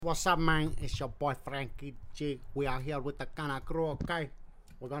What's up, man? It's your boy Frankie G. We are here with the Kanna crew, okay?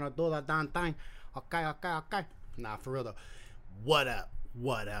 We're gonna do the damn thing. Okay. Nah, for real though. What up?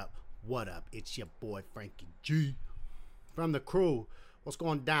 It's your boy Frankie G. From the crew. What's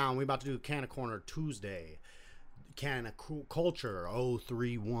going down? We about to do Kanna Korner Tuesday. Kanna Crew Culture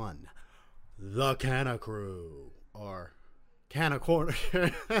 031. The Kanna Crew. Or Kanna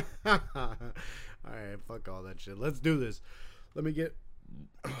Korner. Alright, fuck all that shit. Let's do this. Let me get...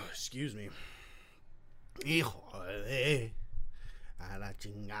 excuse me. Híjole. A la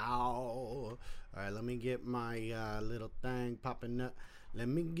chingao. Alright, let me get my little thing popping up. Let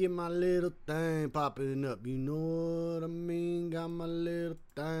me get my little thing popping up. You know what I mean? Got my little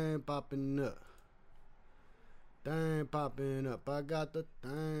thing popping up. Thing popping up. I got the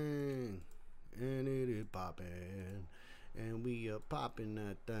thing. And it is popping. And we are popping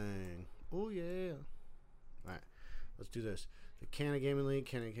that thing. Oh yeah. Alright, let's do this. The Kanna Gaming League,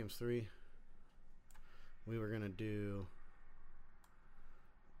 Kanna Games 3. We were gonna do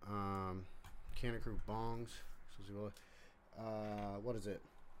Kanna Crew Bongs. What is it?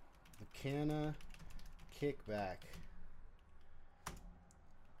 The Kanna Kickback.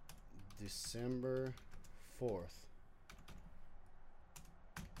 December 4th.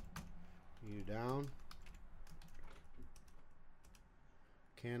 You down?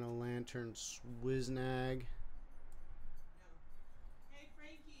 Kanna Lantern Swiznag.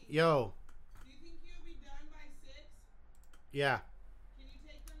 Yo. Do you think you'll be done by 6? Yeah. Can you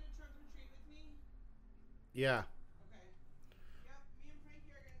take them to trunk or treat with me? Yeah. Okay. Yep, me and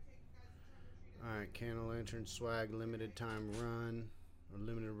Frankie are going to take you guys to trunk or treat. Alright, Kanna Lantern Swag, limited time run. Or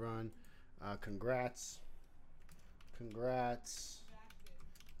limited run. Congrats. Congrats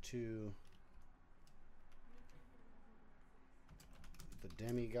to the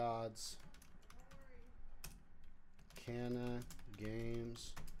demigods. Kanna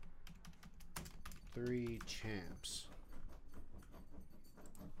Games 3 champs.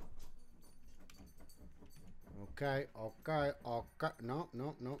 Okay. No,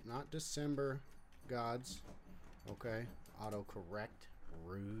 not December gods. Okay. Autocorrect.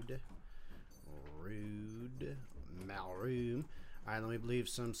 Rude. Malroom. Alright, let me leave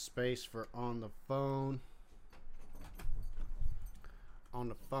some space for on the phone. On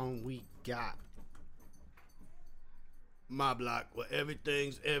the phone we got my block where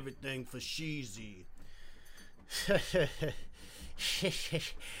everything's everything for Sheezy.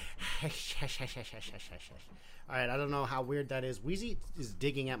 Alright, I don't know how weird that is. Weezy is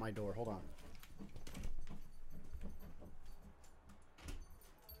digging at my door. Hold on.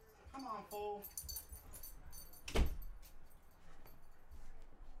 Come on, fool.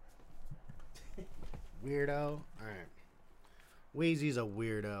 Weirdo. Alright. Weezy's a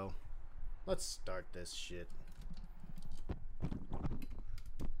weirdo. Let's start this shit.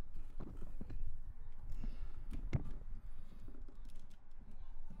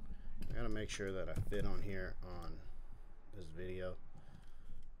 I gotta make sure that I fit on here on this video.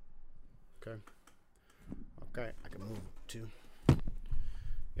 Okay. Okay, I can move too.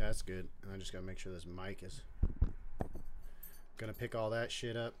 Yeah, that's good. And I just gotta make sure this mic is gonna pick all that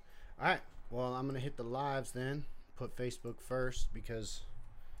shit up. Alright, well, I'm gonna hit the lives then. Put Facebook first because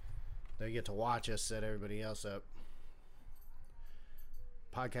they get to watch us set everybody else up.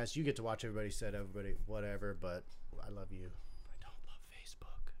 Podcast, you get to watch everybody set everybody, whatever, but I love you. I don't love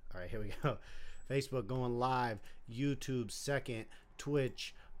Facebook. All right, here we go. Facebook going live. YouTube second.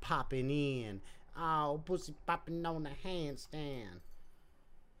 Twitch popping in. Oh, pussy popping on the handstand.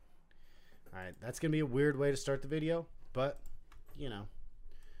 All right, that's going to be a weird way to start the video, but, you know,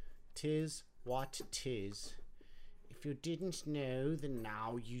 tis what tis. If you didn't know, then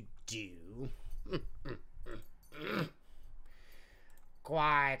now you do.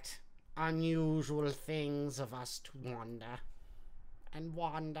 Quite unusual things of us to wander and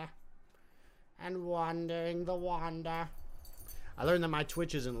wander and wandering the wander. I learned that my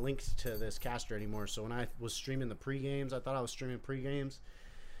Twitch isn't linked to this caster anymore, so when I was streaming the pre-games, I thought I was streaming pre-games.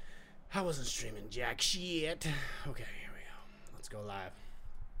 I wasn't streaming jack shit. Okay, here we go. Let's go live.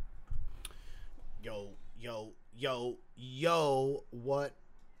 Yo, what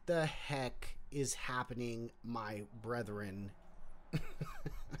the heck is happening, my brethren?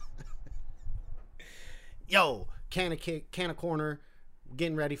 Yo, Kanna Korner,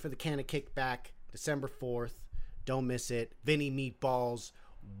 getting ready for the Kanna Kickback, December 4th. Don't miss it. Vinny Meatballs,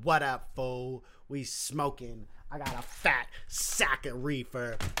 what up, fool? We smoking. I got a fat sack of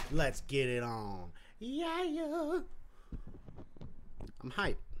reefer. Let's get it on. Yeah. I'm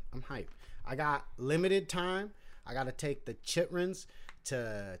hyped. I got limited time. I got to take the chitrins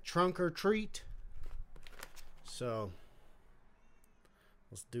to trunk or treat. So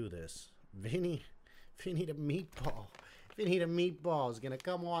Let's do this. Vinny the meatball. Vinny the meatball is gonna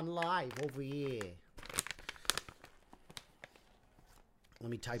come on live over here. Let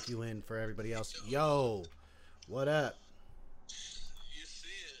me type you in for everybody else. Yo, what up? You see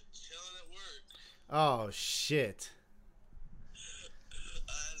it, chilling at work. Oh shit. I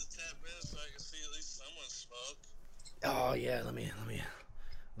had to tap in so I could see at least someone smoke. Oh yeah, let me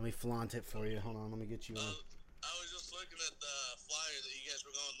flaunt it for you. Hold on, let me get you on. I was just looking at the flyer that you guys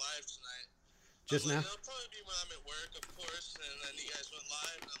were going live tonight. Just now? It'll probably be when I'm at work, of course, and then you guys went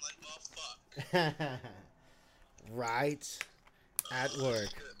live, and I'm like, well, fuck. Right. At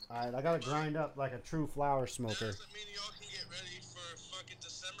work. Alright, I gotta grind up like a true flower That smoker. doesn't mean y'all can get ready for fucking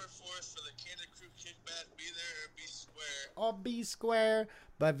December 4th for the Kanna Crew kickback. Be there or be square. I'll be square.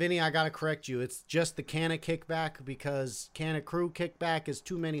 But Vinny, I gotta correct you. It's just the Kanna kickback because Kanna Crew kickback is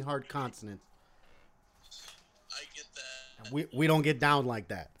too many hard consonants. I get that. We don't get down like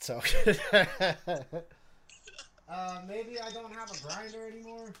that. So maybe I don't have a grinder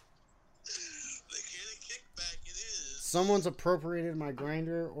anymore. The Kanna kickback, it is. Someone's appropriated my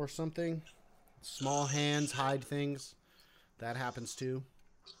grinder or something. Small hands hide things. That happens too.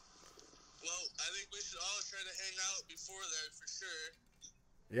 Well, I think we should all try to hang out before that for sure.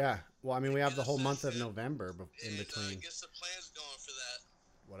 Yeah. Well, I mean, we have the whole month of November in between. Get some plans going for that.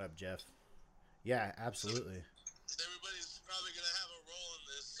 What up, Jeff? Yeah, absolutely. Everybody's probably going to have a role in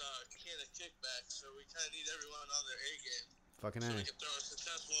this Kanna kickback, so we kind of need everyone on their A game. Fucking So A. we can throw a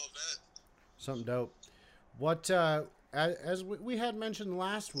successful event. Something dope. What, as we had mentioned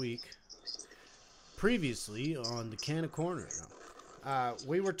last week, previously on the Kanna Corner,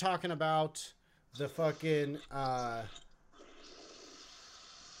 we were talking about the fucking,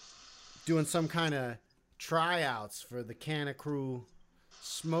 doing some kind of tryouts for the Kanna Crew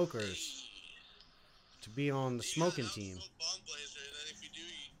smokers to be on the smoking team. Bomb blazer, and then if you do,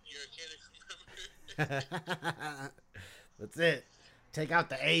 you're a Kanna Crew member. That's it. Take out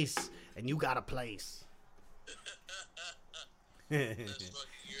the ace, and you got a place. That's fucking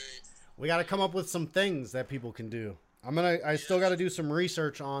great. We got to come up with some things that people can do. I still got to do some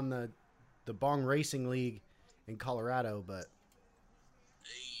research on the Bong Racing League in Colorado, but Hey,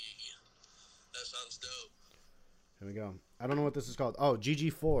 that sounds dope. here we go. I don't know what this is called. Oh,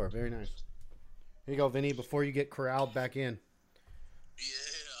 GG4. Very nice. Here you go, Vinny, before you get corralled back in. Yeah.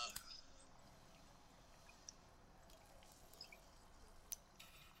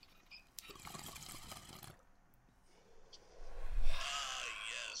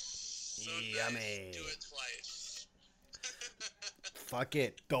 Yes. So Yummy. nice. Do it twice. Fuck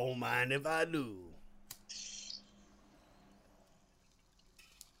it. Don't mind if I do.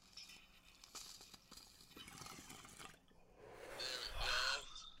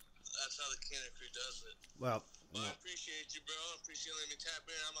 That's how the Kanna Crew does it. Well, I appreciate you, bro. I appreciate letting me tap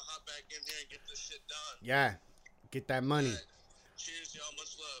in. I'm gonna hop back in here and get this shit done. yeah. Get that money. All right. Cheers, y'all.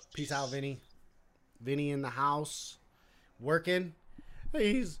 Much love. Peace out, Vinny. Vinny in the house. Working.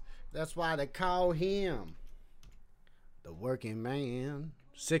 That's why they call him the working man.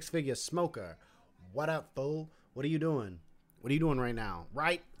 6-figure smoker. What up, fool? What are you doing? What are you doing right now?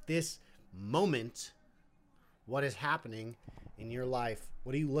 Right this moment. What is happening in your life?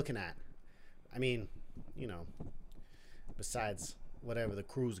 What are you looking at? I mean, you know, besides whatever the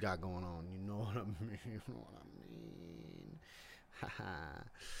crew's got going on. You know what I mean? You know what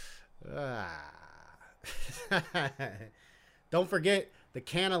I mean? Don't forget the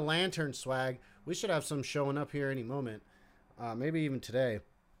Kanna lantern swag. We should have some showing up here any moment. Maybe even today.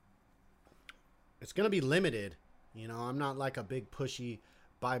 It's going to be limited. You know, I'm not like a big pushy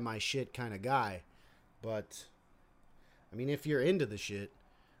buy my shit kind of guy. But, I mean, if you're into the shit,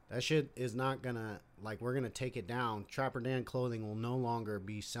 that shit is not going to, like, we're going to take it down. Trapper Dan Clothing will no longer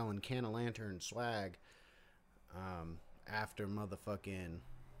be selling Kanna lantern swag after motherfucking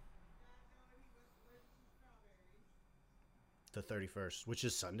the 31st, which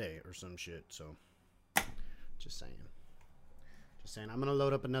is Sunday or some shit. So, just saying. Just saying. I'm going to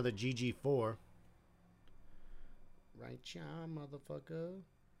load up another GG4. Right, ya, motherfucker.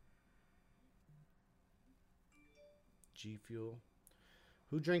 G Fuel.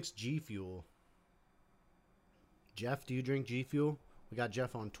 Who drinks G Fuel? Jeff, do you drink G Fuel? We got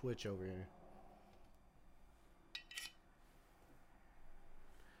Jeff on Twitch over here.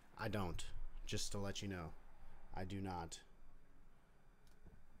 I don't. Just to let you know. I do not.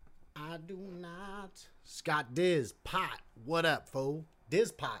 I do not. Scott Diz Pot. What up, fool?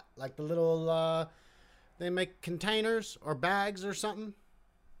 Diz Pot. Like the little, they make containers or bags or something.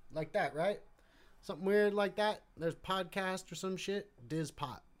 Like that, right? Something weird like that. There's podcast or some shit. Diz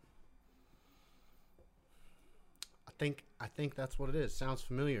Pot. I think that's what it is. Sounds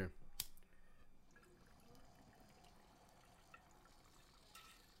familiar.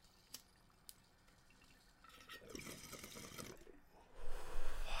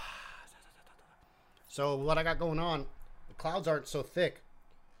 So what I got going on, the clouds aren't so thick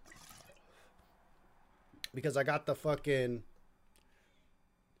because I got the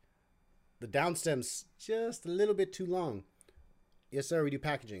down stem's just a little bit too long. Yes, sir, we do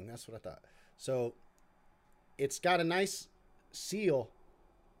packaging. That's what I thought. So it's got a nice seal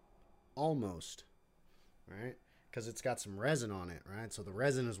almost, right? Because it's got some resin on it, right? So the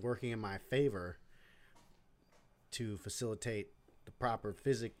resin is working in my favor to facilitate the proper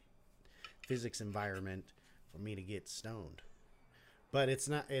physics environment for me to get stoned. But it's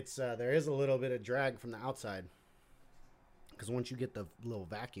not, there is a little bit of drag from the outside because once you get the little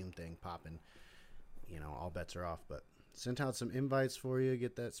vacuum thing popping, you know, all bets are off. But sent out some invites for you,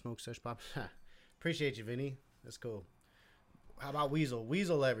 get that smoke sesh pop. Appreciate you, Vinny. That's cool. How about Weasel?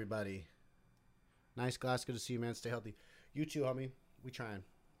 Weasel, everybody. Nice glass. Good to see you, man. Stay healthy. You too, homie. We trying.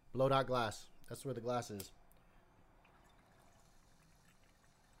 Blow dot glass. That's where the glass is.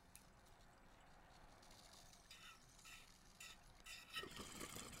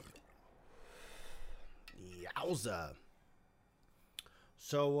 Yowza.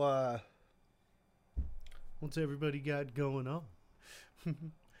 So, what's everybody got going on?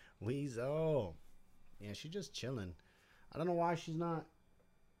 Weasel. Yeah, she's just chilling. I don't know why she's not.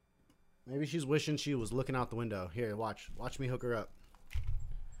 Maybe she's wishing she was looking out the window. Here, watch. Watch me hook her up.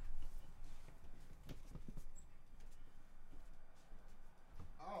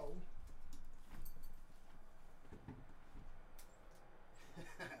 Oh.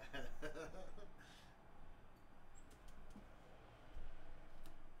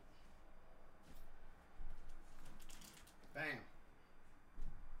 Bam.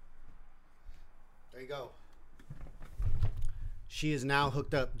 There you go. She is now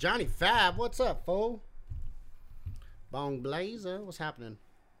hooked up. Johnny Fab, what's up, fool? Bong Blazer, what's happening?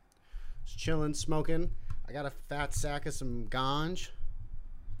 Just chilling, smoking. I got a fat sack of some ganj.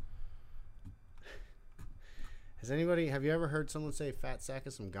 Have you ever heard someone say fat sack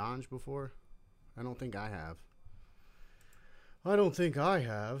of some ganj before? I don't think I have.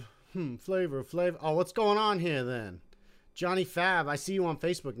 Flavor. Oh, what's going on here then? Johnny Fab, I see you on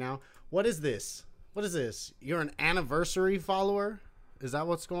Facebook now. What is this? What is this? You're an anniversary follower? Is that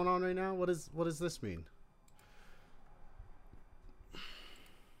what's going on right now? What does this mean?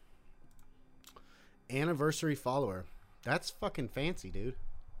 Anniversary follower. That's fucking fancy, dude.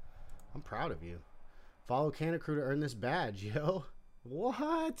 I'm proud of you. Follow Kanna Crew to earn this badge, yo.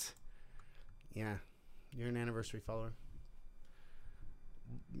 What? Yeah. You're an anniversary follower.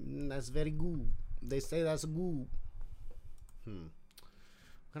 That's very good. They say that's good.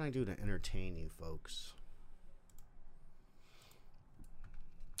 What can I do to entertain you folks?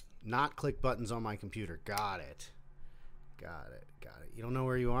 Not click buttons on my computer. Got it. You don't know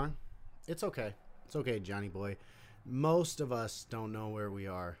where you are? It's okay. It's okay, Johnny boy. Most of us don't know where we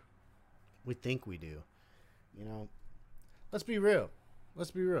are. We think we do. You know, let's be real.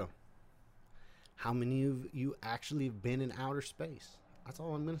 How many of you actually have been in outer space? That's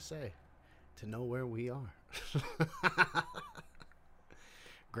all I'm going to say. To know where we are.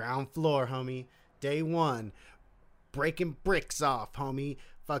 Ground floor, homie. Day one. Breaking bricks off, homie.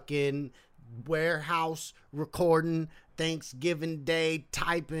 Fucking warehouse recording. Thanksgiving Day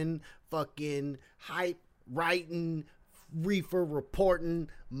typing. Fucking hype writing. Reefer reporting.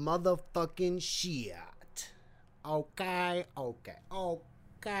 Motherfucking shit. Okay.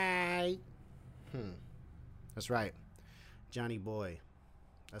 That's right. Johnny Boy.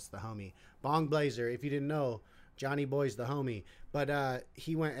 That's the homie. Bong Blazer. If you didn't know, Johnny Boy's the homie. But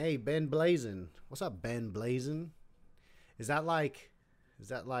he went, hey, Ben Blazin. What's up, Ben Blazin? Is that like,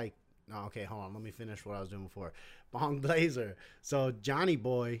 oh, okay, hold on. Let me finish what I was doing before. Bong Blazer. So Johnny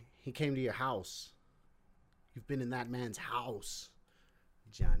Boy, he came to your house. You've been in that man's house.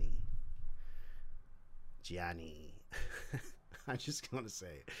 Johnny. I'm just going to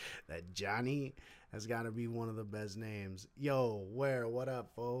say that Johnny has got to be one of the best names. Yo, what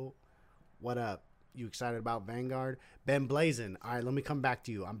up, foe? What up? You excited about Vanguard? Ben Blazin. All right, let me come back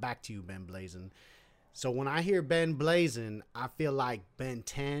to you. I'm back to you, Ben Blazin. So when I hear Ben Blazin, I feel like Ben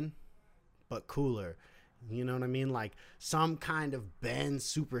 10, but cooler. You know what I mean? Like some kind of Ben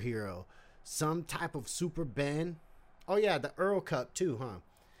superhero. Some type of super Ben. Oh, yeah, the Earl Cup too, huh?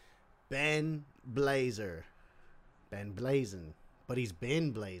 Ben Blazer. Ben Blazin. But he's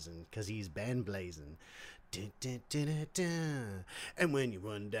been blazing because he's been blazing. Dun, dun, dun, dun, dun. And when you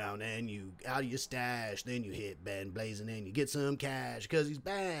run down and you out of your stash, then you hit Ben Blazing and you get some cash because he's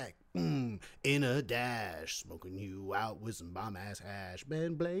back. In a dash, smoking you out with some bomb ass hash.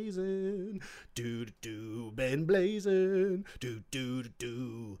 Been blazing, do do do, been blazing, do do do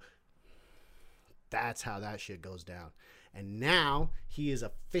do. That's how that shit goes down. And now he is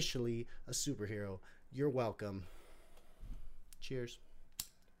officially a superhero. You're welcome. Cheers.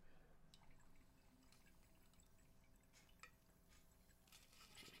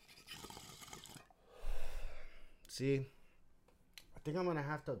 See, I think I'm going to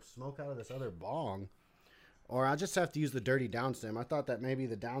have to smoke out of this other bong. Or I'll just have to use the dirty downstem. I thought that maybe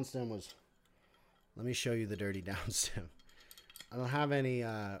the downstem was... Let me show you the dirty downstem. I don't have any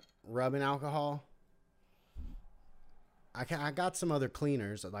rubbing alcohol. I got some other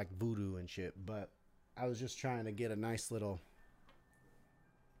cleaners like Voodoo and shit, but I was just trying to get a nice little...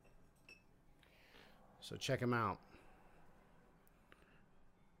 So check them out.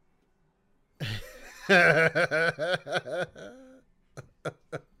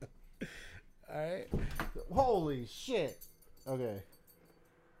 Alright. Holy shit. Okay.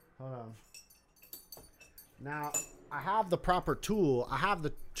 Hold on. Now, I have the proper tool. I have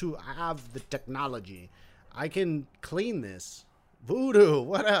the technology. I can clean this. Voodoo,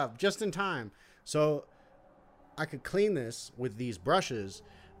 what up? Just in time. So, I could clean this with these brushes.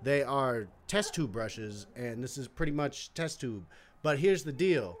 They are test tube brushes, and this is pretty much test tube. But here's the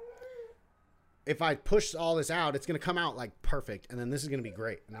deal. If I push all this out, it's going to come out like perfect, and then this is going to be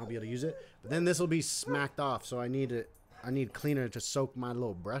great, and I'll be able to use it. But then this will be smacked off, so I need cleaner to soak my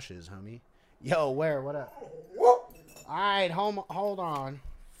little brushes, homie. Yo, where? What up? All right, hold on.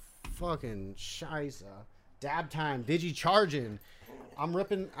 Fucking scheisse. Dab time. Digi charging. I'm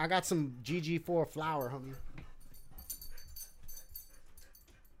ripping. I got some GG4 flour, homie.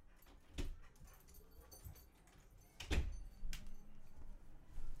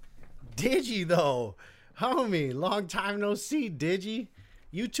 Digi though, homie, long time no see. Digi,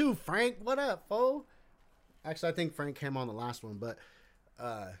 you too, Frank. What up, foe? Actually, I think Frank came on the last one, but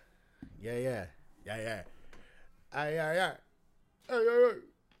yeah. All right,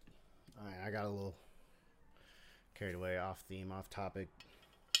 I got a little carried away, off theme, off topic.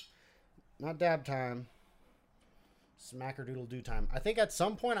 Not dab time. Smackerdoodle do time. I think at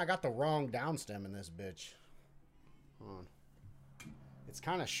some point I got the wrong downstem in this bitch. Hold on. It's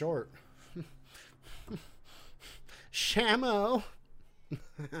kind of short. Shamo.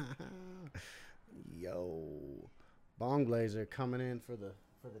 Yo. Bong Blazer coming in for the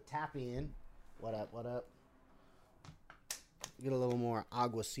tap in. What up, what up? Get a little more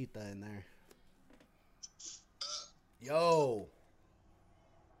aguacita in there. Yo.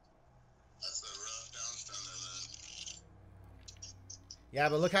 That's a rough downstem, man. Yeah,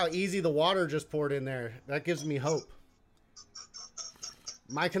 but look how easy the water just poured in there. That gives me hope.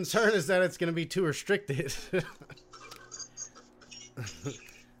 My concern is that it's going to be too restricted. At least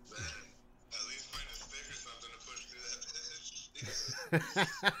find a stick or something to push through that bitch.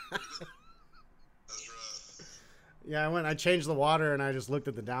 That's rough. Yeah, I changed the water and I just looked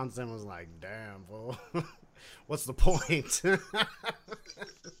at the downstem and was like, damn, fool. What's the point? What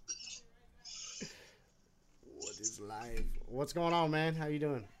is life? What's going on, man? How you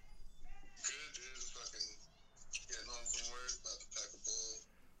doing? Good, dude. Fucking getting home from work, about to pack a bowl.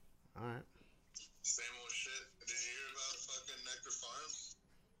 Alright. Same old shit. Did you hear about fucking Nectar Farms?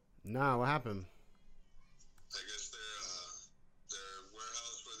 Nah, what happened? I guess their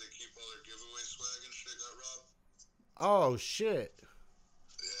warehouse where they keep all their giveaway swag and shit got robbed. Oh, shit.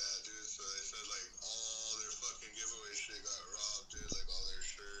 Yeah, dude. So they said like all their fucking giveaway shit got robbed, dude. Like all their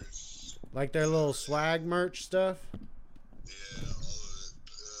shirts. Like their little swag merch stuff? Yeah, all of it.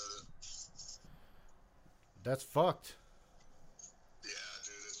 That's fucked. Yeah,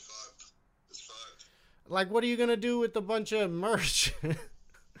 dude. It's fucked. It's fucked. Like, what are you gonna do with a bunch of merch?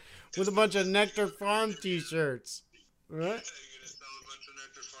 With a bunch of Nectar Farm t-shirts? Right? Yeah, you gonna sell a bunch of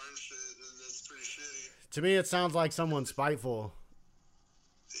Nectar Farm shit. That's pretty shitty. To me, it sounds like someone spiteful.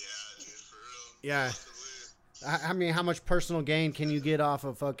 Yeah, dude. For real. Yeah. Possibly. I mean, how much personal gain can you get off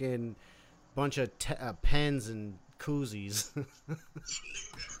a fucking bunch of pens and koozies? Lifetime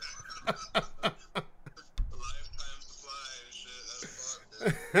supply and shit. That's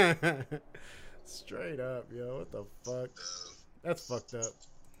fucked, dude. Straight up, yo. What the fuck? That's fucked up.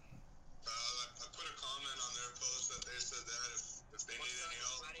 I put a comment on their post that they said that if they need any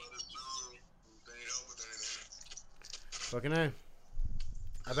help, let us know if they need help with anything. Fucking A.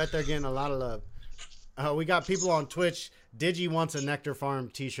 I bet they're getting a lot of love. We got people on Twitch. Digi wants a Nectar Farm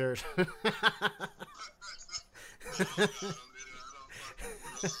t-shirt. I don't fucking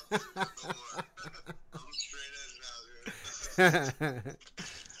I'm straight edge now, dude.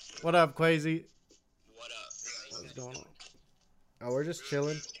 What up, Quasi? What up? What's going on? Oh, we're just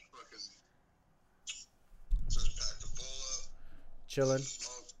chilling. Fucking Chilling.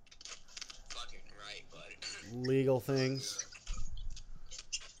 Fucking right, bud. Legal things.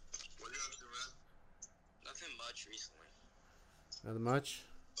 What are you up to, man? Nothing much recently. Nothing much.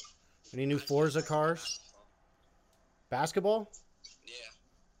 Any new Forza cars? Basketball? Yeah.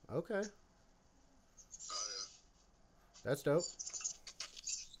 Okay. Oh, yeah. That's dope.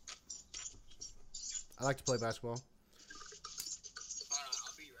 I like to play basketball. Alright,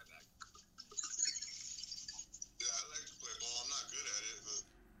 I'll be right back. Yeah, I like to play ball. I'm not good at it, but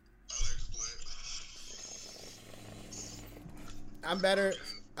I like to play it.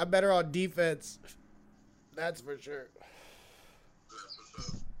 I'm better on defense. That's for sure. That's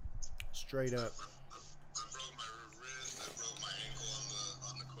what's up. Straight up. I broke my wrist. I broke my ankle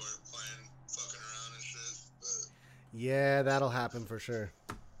on the court playing, fucking around and shit. But Yeah, that'll happen for sure.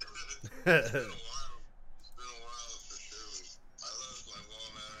 it's been a while. It's been a while for sure. I love playing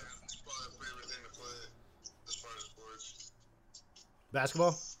ball, man. It's probably my favorite thing to play as far as sports.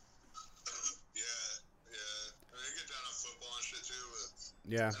 Basketball? Yeah. I mean, I get down on football and shit too, but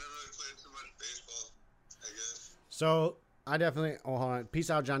Yeah. I never really played too much baseball, I guess. So I definitely. Oh, hold on. Peace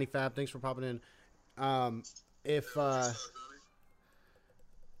out, Johnny Fab. Thanks for popping in. If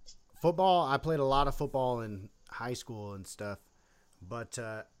football, I played a lot of football in high school and stuff, but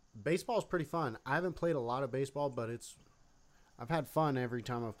baseball is pretty fun. I haven't played a lot of baseball, but I've had fun every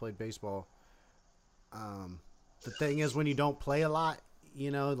time I've played baseball. The thing is, when you don't play a lot,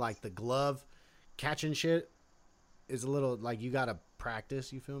 like the glove catching shit is a little like you gotta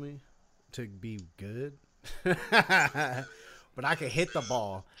practice. You feel me? To be good. But I can hit the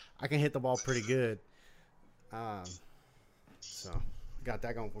ball. I can hit the ball pretty good. So got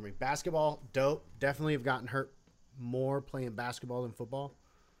that going for me. Basketball, dope. Definitely have gotten hurt more playing basketball than football.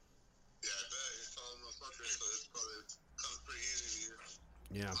 Yeah, I bet. You're tall motherfucker, so it's probably comes pretty easy to you.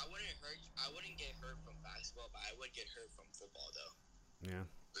 Yeah. I wouldn't get hurt from basketball, but I would get hurt from football though. Yeah.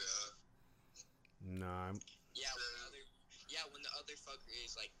 Yeah. Nah. When the other fucker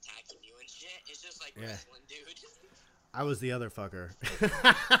is like attacking you and shit, it's just like Yeah. wrestling, dude. I was the other fucker. Yeah, that's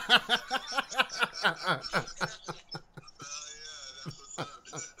what's up.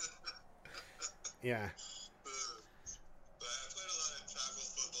 Yeah. But I played a lot of tackle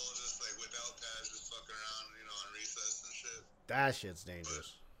football, just like without pads, just fucking around, on recess and shit. That shit's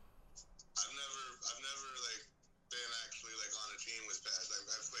dangerous. I've never like been actually like on a team with pads.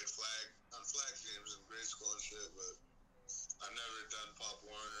 I've played on flag teams in grade school and shit, but I've never done Pop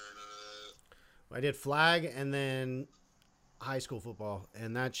Warner or none of that. I did flag and then high school football,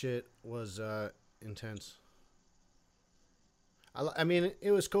 and that shit was intense. I mean,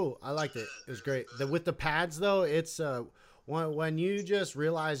 it was cool. I liked it. It was great. With the pads, though, it's when you just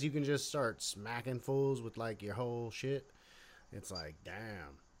realize you can just start smacking fools with like your whole shit. It's like,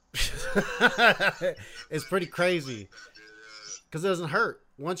 damn. It's pretty crazy because it doesn't hurt.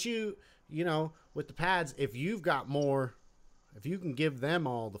 Once you with the pads, if you've got more, if you can give them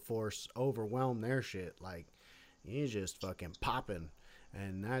all the force, overwhelm their shit, like you just fucking popping,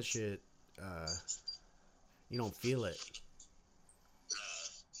 and that shit, you don't feel it.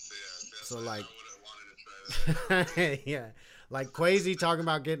 So like, yeah, like Quasi talking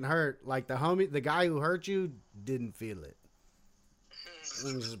about getting hurt. Like the guy who hurt you didn't feel it.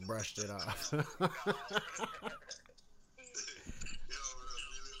 He just brushed it off.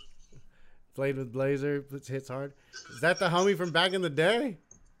 Played with Blazer, hits hard. Is that the homie from back in the day? I've known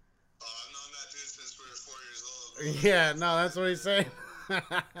that dude since we were 4 years old. Yeah, no, that's what he's saying. Yeah,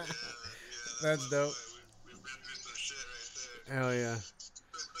 That's dope. We've been through some shit right there. Hell yeah.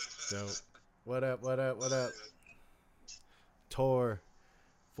 Dope. What up? Tor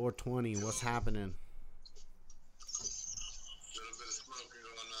 420, what's happening? Little bit of smoking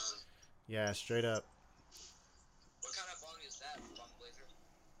going on. Yeah, straight up. What kind of bong is that, Bong Blazer?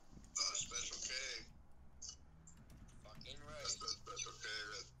 Special K. Fucking right. That's the Special K.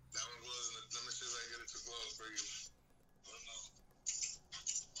 That one glows in the. Let me see if I can get it to glow for you. I don't know.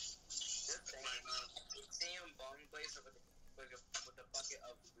 Good thing. I keep seeing Bong Blazer with a bucket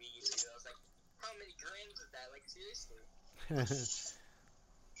of weed, dude. I was like, how many grams is that? Like, seriously? Let me see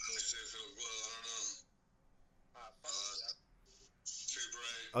if it'll glow. I don't know. Fuck Too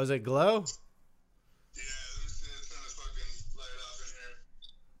bright. Oh, is it glow? Yeah, let me see. It's trying to fucking light up in here.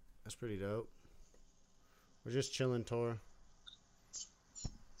 That's pretty dope. We're just chilling, Tor.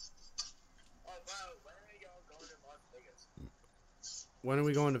 Oh, wow. When are y'all going to Las Vegas? When are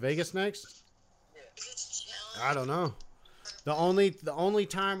we going to Vegas next? Yeah. I don't know. The only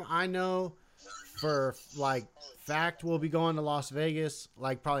time I know for like fact we'll be going to Las Vegas,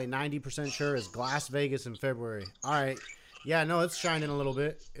 like probably 90% sure, is Glass Vegas in February. All right. Yeah, no, it's shining a little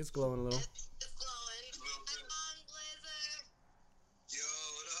bit. It's glowing a little. It's glowing. And Bong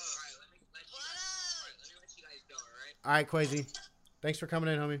All right, Quasi. Thanks for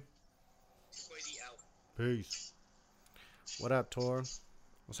coming in, homie. Crazy out. Peace. What up, Tor?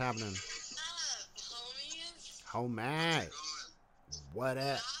 What's happening? What's up, homies? Homie. What up?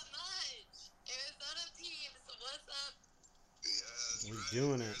 Not much. Arizona teams, what's up? Yeah, We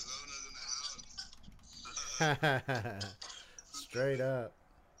doing it. Arizona's in the house. Straight up.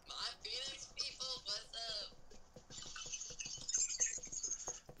 My Phoenix people, what's up?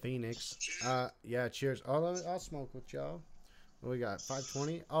 Phoenix. Yeah, cheers. Oh, I'll smoke with y'all. What we got?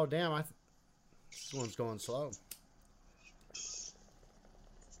 520? Oh, damn. This one's going slow. Cheers.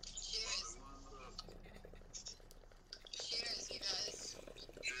 Cheers, you guys.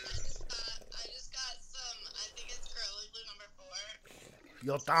 I just got some, I think it's Curly Blue number 4.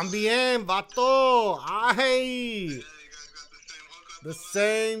 Yo también, vato. Ay. Yeah, you guys got the same hookup. The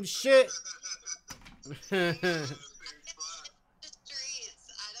same shit. Same spot. The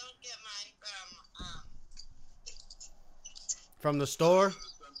streets, I don't get mine from, From the store? the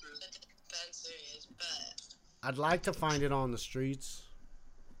dispensaries, but I'd like to find it on the streets.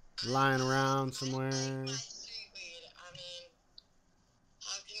 Lying around somewhere. I like my street weed. I mean,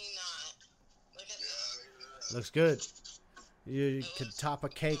 how can you not? Look at that. Looks good. You could top a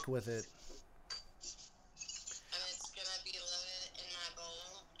cake with it. And it's gonna be loaded in my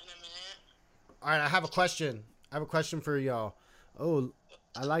bowl in a minute. All right, I have a question. I have a question for y'all. Oh,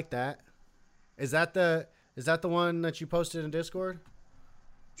 I like that. Is that the one that you posted in Discord?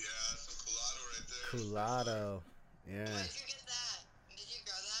 Yeah, some Colado right there. Culado. Yeah. Where did you get that? Did you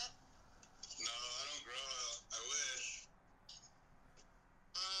grow that? No, I don't grow. I wish.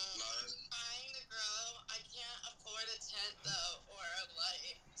 I'm trying to grow. I can't afford a tent though, or a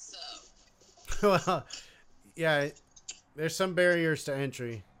light, so. Well, yeah. There's some barriers to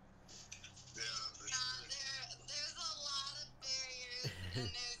entry. Yeah, for Yeah, sure. there's a lot of barriers, and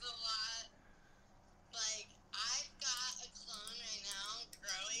there's a lot. Like, I've got a clone right now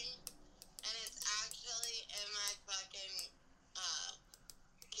growing, and it's actually in my fucking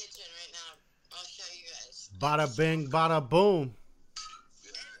kitchen right now. I'll show you guys. Bada bing, bada boom.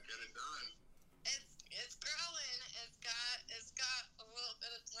 Yeah, get it done. It's growing. It's got a little bit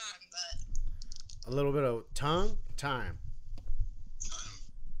of time, but A little bit of time. Time.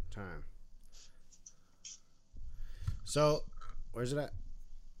 So, where's it at?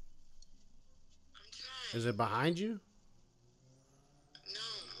 I'm trying. Is it behind you? No,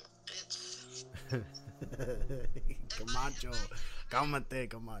 it's. Camacho. Cámate,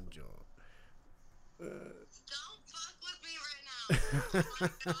 Camacho. Don't fuck with me right now. Oh my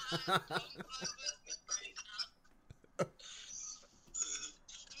God, don't fuck with me right now.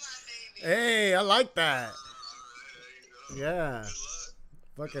 My baby. Hey, I like that. Alright, there you go. Yeah. Good luck.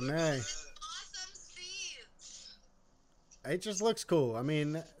 Fucking A. Awesome seeds. It just looks cool. I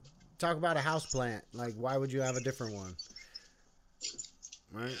mean, talk about a house plant. Like, why would you have a different one?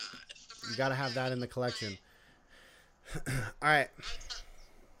 Right? You gotta have that in the collection. All right.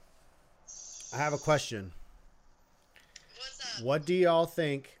 I have a question. What's up? What do y'all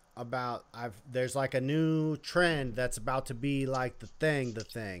think about there's like a new trend that's about to be like the thing.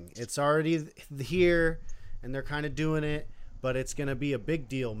 It's already here and they're kind of doing it, but it's going to be a big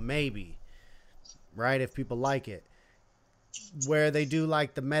deal maybe. Right? If people like it. Where they do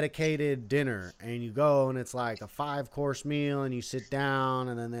like the medicated dinner and you go and it's like a 5-course meal and you sit down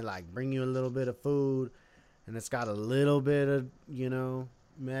and then they like bring you a little bit of food and it's got a little bit of, you know,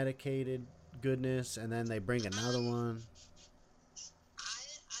 medicated goodness and then they bring another one. I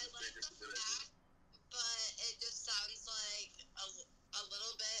like the fact, but it just sounds like a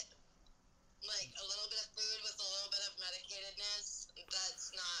little bit of food with a little bit of medicatedness.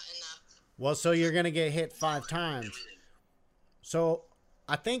 That's not enough. Well, so you're going to get hit 5 times. So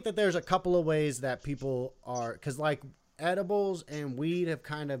I think that there's a couple of ways that people are, because like edibles and weed have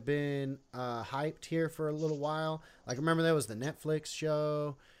kind of been hyped here for a little while. Like, remember there was the Netflix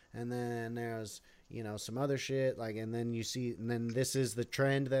show and then there's, you know, some other shit. Like, and then you see, and then this is the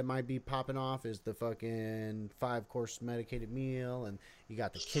trend that might be popping off is the fucking 5-course medicated meal. And you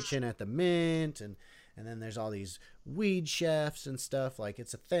got the kitchen at the Mint and then there's all these weed chefs and stuff. Like,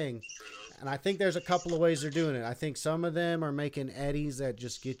 it's a thing. And I think there's a couple of ways they're doing it. I think some of them are making eddies that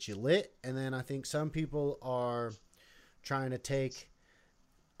just get you lit. And then I think some people are trying to take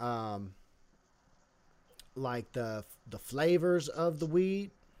like the flavors of the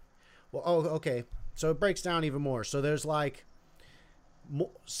weed. Well, oh, okay. So it breaks down even more. So there's like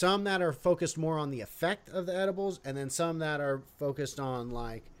some that are focused more on the effect of the edibles and then some that are focused on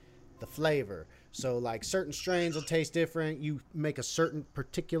like the flavor. So like certain strains will taste different. You make a certain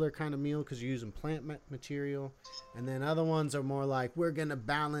particular kind of meal because you're using plant material, and then other ones are more like we're gonna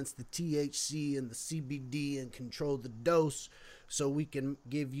balance the THC and the CBD and control the dose, so we can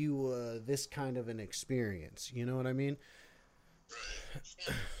give you this kind of an experience. You know what I mean?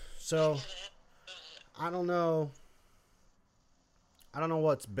 So I don't know. I don't know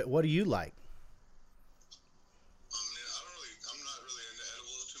what do you like? I'm not really into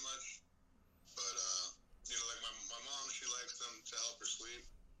edibles too much, but like my mom, she likes them to help her sleep.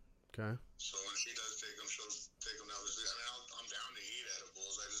 Okay. So when she does take them, she'll take them down to sleep. I mean, I'm down to eat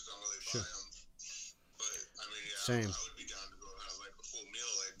edibles. I just don't really buy them. But I mean, yeah, Same. I would be down to go have like a full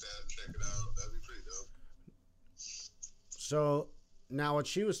meal like that and check it out. That'd be pretty dope. So now what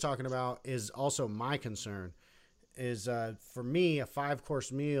she was talking about is also my concern. Is for me a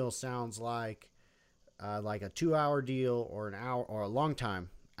 5-course meal sounds like a 2-hour deal or an hour or a long time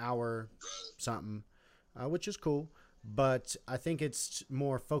hour something, which is cool. But I think it's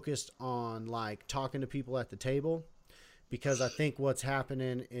more focused on like talking to people at the table, because I think what's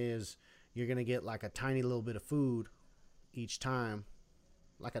happening is you're gonna get like a tiny little bit of food each time,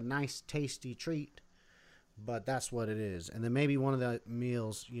 like a nice tasty treat. But that's what it is. And then maybe one of the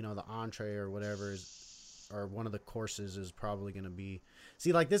meals, the entree or whatever or one of the courses is probably going to be,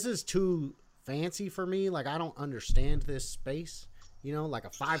 see, like this is too fancy for me. Like I don't understand this space, like a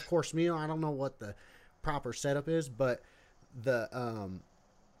 5-course meal. I don't know what the proper setup is, but the,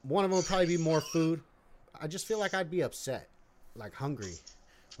 one of them would probably be more food. I just feel like I'd be upset, like hungry.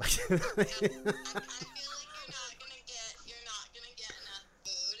 I feel like you're not gonna get enough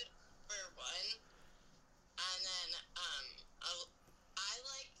food for one, and then I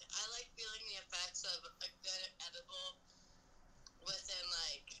like feeling the effects of a good edible within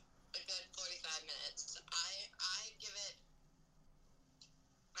like a good 45 minutes. I give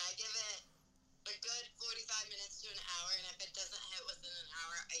it a good 45 minutes to an hour, and if it doesn't hit within an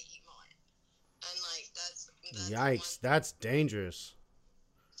hour, I eat more. And like that's Yikes, that's dangerous.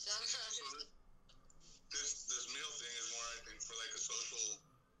 This meal thing is more, I think, for like a social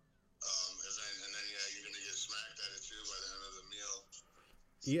event, and then you're gonna get smacked at it too by the end of the meal.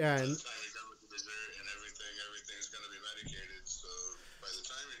 Yeah, By and the time you're done with the dessert and everything's gonna be medicated. So by the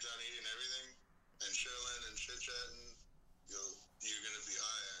time you're done eating everything and chilling and chit chatting, you're gonna be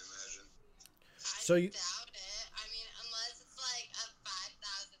high, I imagine. So you doubt it. I mean, unless it's like a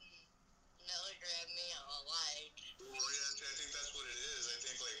 5,000 milligram meal, like. Well, yeah, I think that's what it is. I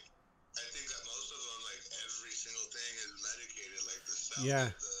think that most of them, like every single thing is medicated. Like the salad, Yeah.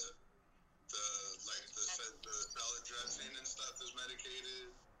 the salad dressing and stuff is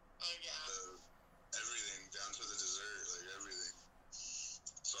medicated. Oh yeah. Everything down to the dessert, like everything.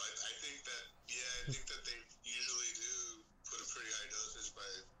 So I think that they usually do put a pretty high dosage by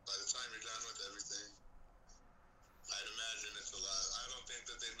the time you're done with everything. I'd imagine it's a lot. I don't think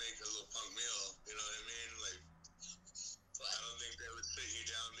that they'd make a little punk meal. You know what I mean? Like, I don't think they would sit you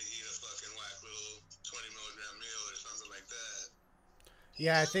down to eat a fucking whack little 20 milligram meal or something like that.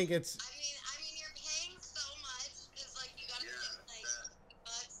 Yeah, I think it's. I mean, you're paying so much because like you gotta pay like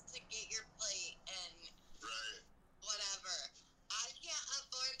 $50 to get your plate and Right. whatever. I can't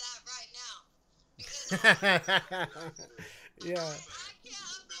afford that right now because Yeah. I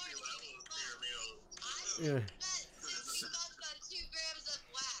can't afford eating wax. I Yeah. spent $60 on 2 grams of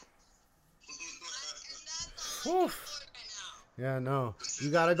wax, and that's all I Whew. can afford right now. Yeah, no. You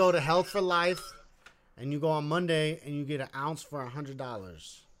gotta go to Health for Life, and you go on Monday, and you get an ounce for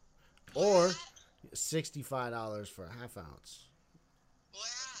 $100, or $65 for a half ounce. Where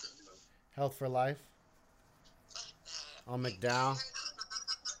at? Health for Life Fuck that. on McDowell. I heard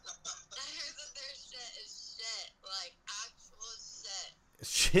that their shit is shit, like actual shit.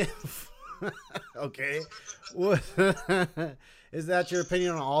 Shit. Okay. What? Is that your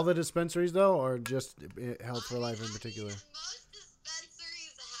opinion on all the dispensaries, though, or just Health for Life in particular? Most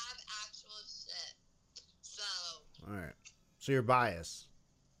dispensaries have actual shit. So, All right. So you're biased.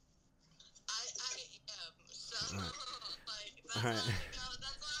 I am. So, Alright. like, that's Alright. why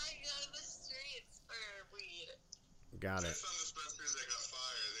I go to the streets for weed. Got it. Some dispensaries that got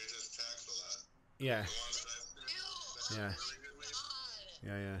fire, they just tax a lot. Yeah. The ones that I've seen Ew, that Yeah. have really good weed, God.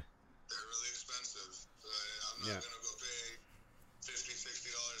 Yeah. they're really expensive. So I'm not Yeah. gonna go pay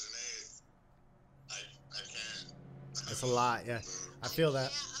 $50-$60 an eighth. I can't. That's a lot. Yeah. I feel that.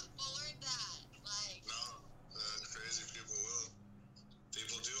 Can't afford that. Like, No, that's crazy. People will.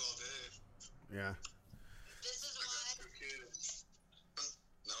 People do all day. Yeah. this is I got why 2 kids.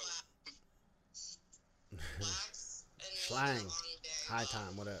 No. wax and Slang. weed get along very High well.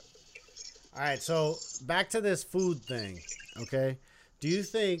 time. What up? All right. So back to this food thing. Okay. Do you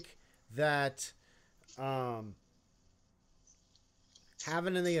think that having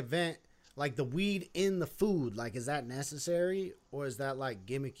in the event like the weed in the food, like is that necessary or is that like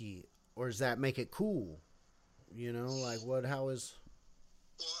gimmicky or does that make it cool? You know, like what? How is?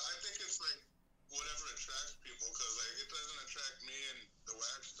 Well, I think it's like whatever attracts people, because like it doesn't attract me, and the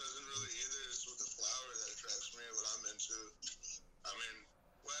wax doesn't really either. It's with the flower that attracts me, what I'm into. I mean,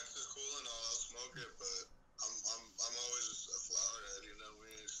 wax is cool and all, I'll smoke it, but I'm always a flower head, you know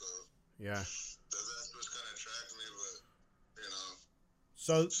me. So Yeah. that's what's gonna attract me, but you know.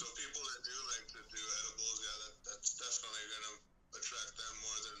 So So people that do like to do edibles, yeah, that's definitely gonna attract them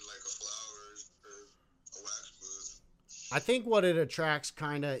more than like a flower or a wax booth. I think what it attracts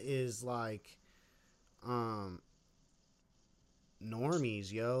kind of is like,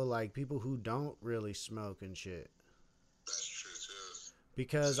 normies, yo, like people who don't really smoke and shit. That's true too.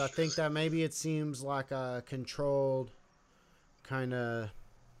 Because I think that maybe it seems like a controlled, kind of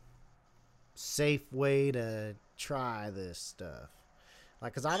safe way to try this stuff.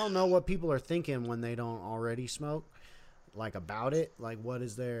 Like, cause I don't know what people are thinking when they don't already smoke, like about it. Like, what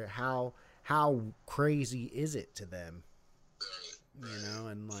is their how crazy is it to them? You know,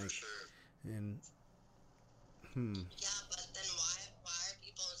 and like, and Yeah, but then why are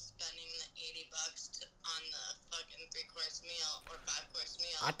people spending the $80 on the fucking 3-course meal or 5-course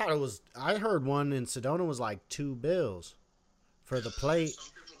meal? I thought it was. I heard one in Sedona was like $2 for the plate.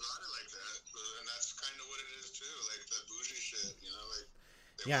 Some people got it like that, and that's kind of what it is too, like the bougie shit, you know, like.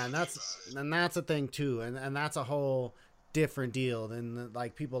 Yeah, and that's a thing too, and that's a whole different deal than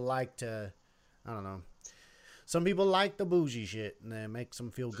like people like to. I don't know. Some people like the bougie shit, and it makes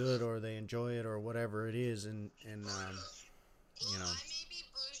them feel good, or they enjoy it, or whatever it is, and you know. I may be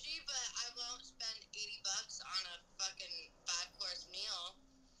bougie, but I won't spend $80 on a fucking 5-course meal.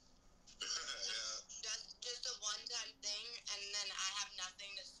 Just a one-time thing, and then I have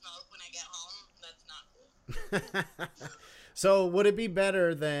nothing to smoke when I get home. That's not cool. So would it be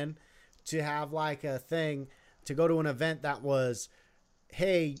better then to have like a thing to go to an event that was,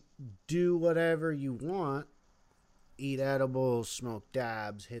 hey, do whatever you want, eat edibles, smoke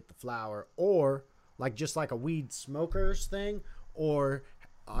dabs, hit the flower, or like just like a weed smokers thing, or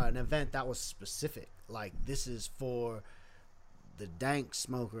an event that was specific, like this is for the dank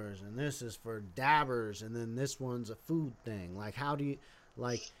smokers and this is for dabbers and then this one's a food thing. Like how do you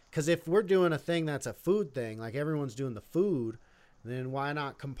like, because if we're doing a thing that's a food thing, like everyone's doing the food, then why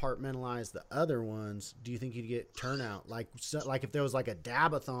not compartmentalize the other ones? Do you think you'd get turnout? Like, so, like if there was like a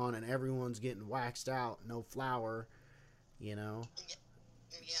dabathon and everyone's getting waxed out, no flour, you know?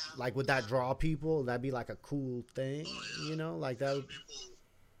 Yeah. Like, would that draw people? That'd be like a cool thing, you know? Like that. Would,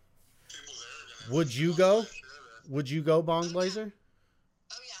 would you go? Would you go, Bong Blazer?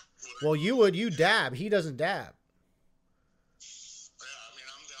 Oh, yeah. Well, you would. You dab. He doesn't dab. Yeah, I mean,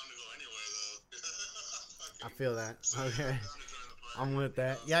 I'm down to go anywhere though. I feel that. Okay. I'm with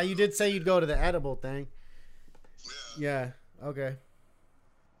that. Yeah, you did say you'd go to the edible thing. Yeah. Okay.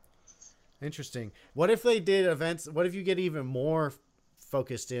 Interesting. What if they did events? What if you get even more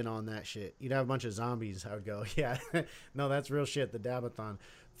focused in on that shit? You'd have a bunch of zombies. I would go, yeah. No, that's real shit. The dabathon.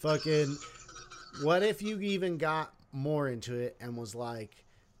 Fucking. What if you even got more into it and was like,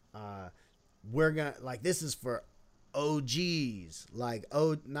 we're gonna, like, this is for OGs. Like,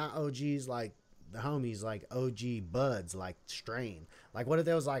 not OGs, like the homies, like OG buds, like strain. Like, what if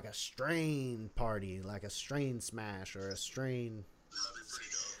there was like a strain party, like a strain smash or a strain?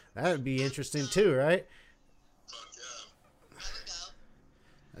 That would be interesting too, right?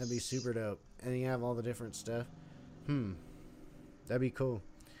 That'd be super dope. And you have all the different stuff. That'd be cool.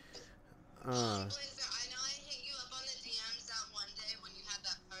 Blazer, I know I hit you up on the DMs that one day when you had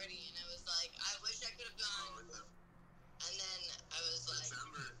that party, and it was like, I wish I could have gone. And then I was like,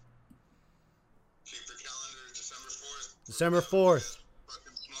 Keep your calendar, December 4th. December 4th.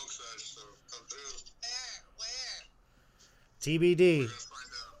 Fucking smoke sesh, so come through. where? TBD. We're gonna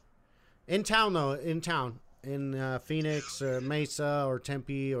find out. In town, though. In town. In Phoenix or Mesa or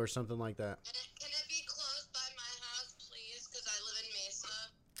Tempe or something like that. Can it be close by my house, please? Because I live in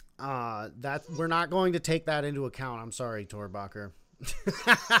Mesa. That we're not going to take that into account. I'm sorry, Torbacher.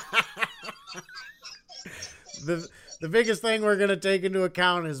 the biggest thing we're gonna take into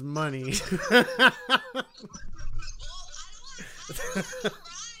account is money. Well, I don't have to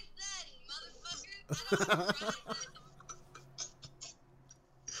ride then, motherfuckers. I don't have to ride then.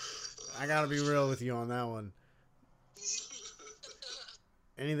 I gotta be real with you on that one.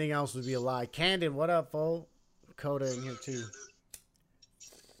 Anything else would be a lie. Candid, what up, fool? Coda in here too.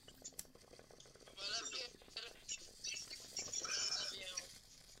 What up, kid? Love you.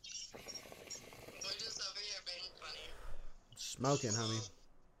 We're just over here being funny. Smoking, homie.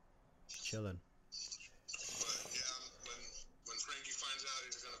 Chilling.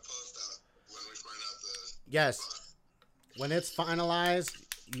 Yes. When it's finalized,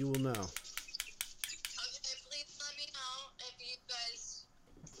 you will know. Okay, please let me know if you guys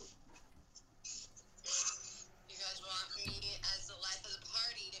want me as the life of the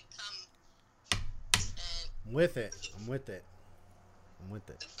party to come and I'm with it. I'm with it. I'm with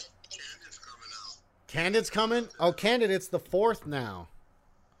it. Candace coming out. Candid's coming? Oh, Candid, it's the 4th now.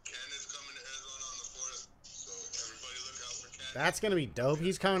 Candace coming to Arizona on the 4th, so everybody look out for Candace. That's going to be dope.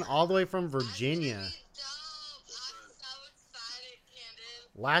 He's coming all the way from Virginia. That's gonna be dope. I'm so excited, Candace.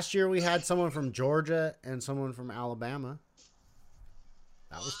 Last year we had someone from Georgia and someone from Alabama.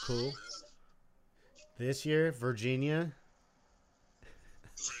 That was cool. This year, Virginia,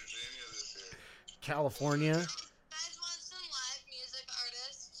 Virginia this year. California. You guys want some live music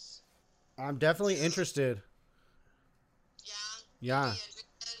artists? I'm definitely interested. Yeah? Yeah. Be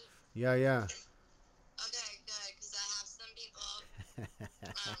interested? Yeah, yeah. Okay, good, because I have some people.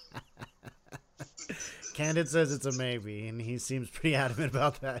 Candid says it's a maybe, and he seems pretty adamant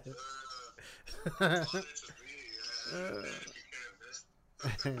about that. Honored to be, man, if you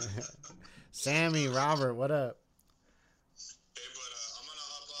can, man. Sammy, Robert, what up? Hey, but I'm gonna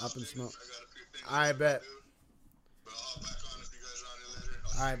hop off. Up and niggas. smoke. I got a few things I to bet. do, but I'll hop back on if you guys are on here later.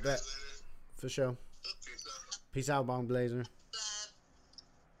 I'll see I you bet. guys later. For sure. Peace out. Peace out, Bong Blazer. Love.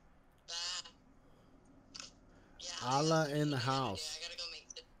 Bye. Yeah, Allah I in the gotta house. I gotta go make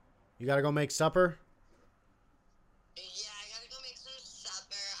the, You gotta go make supper? yeah, I gotta go make some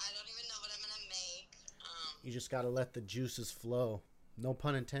supper. I don't even know what I'm gonna make. You just gotta let the juices flow. No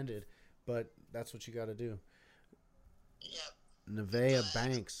pun intended, but that's what you gotta do. Yep. Nevaeh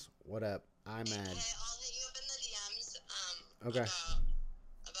Banks, what up? I'm Hey, mad. I'll hit you up in the DMs. Okay.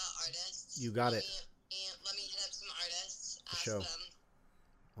 About artists. You got it. Let me hit up some artists. Ask sure. them.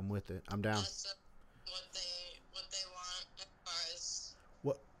 I'm with it. I'm down. Ask them what they want as far as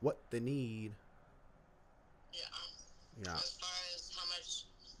What they need. yeah. Yeah. As far as how much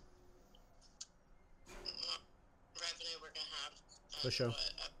revenue we're gonna have. For sure.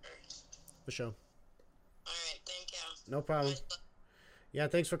 Whatever. For sure. All right. Thank you. No problem. Much love. Yeah,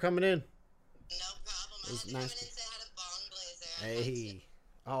 thanks for coming in. No problem. I was had to nice come in and say hi to Bong Blazer. Hey.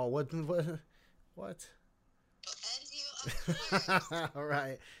 Oh, what? And you, of course. All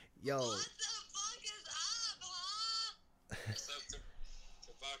right. Yo. What the fuck is up, huh? What's up,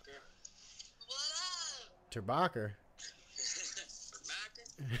 Tabaka? What up? Turbacher.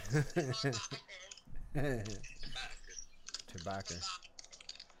 Tabaka? Tabaka. Turbacher.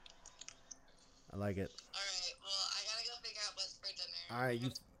 I like it. Alright, well, I gotta go figure out what's for dinner. All right, you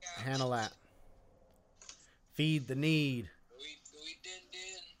handle that. Feed the need. We did.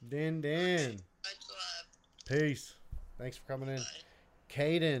 Din. Much love. Peace. Thanks for coming in. Bye.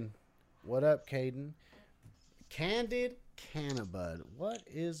 Caden. What up, Caden? Candid Cannabud. What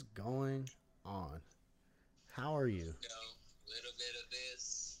is going on? How are you? No, little bit of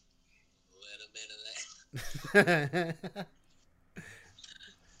this, little bit of that.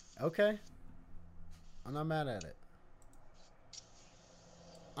 Okay. I'm not mad at it.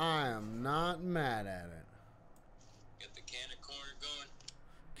 I am not mad at it. Got the Kanna corner going.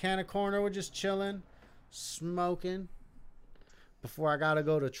 Kanna Korner, we're just chilling, smoking. Before I gotta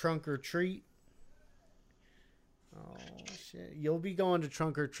go to trunk or treat. Oh shit! You'll be going to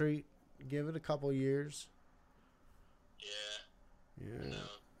trunk or treat. Give it a couple years. Yeah. Yeah. No.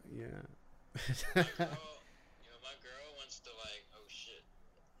 Yeah. My girl wants to like. Oh shit.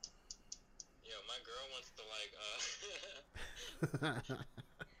 My girl wants to like.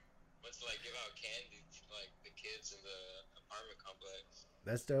 Wants to like give out candy to like the kids in the apartment complex.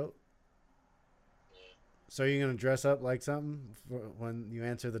 That's dope. Yeah. So you're gonna dress up like something for when you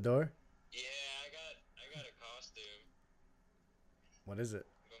answer the door? Yeah, I got a costume. What is it?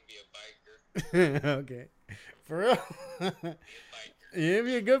 I'm gonna be a biker. Okay. For real? Be a biker. You'd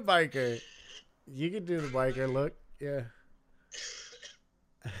be a good biker. You could do the biker look. Yeah.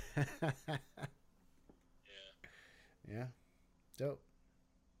 Yeah. Yeah. Dope.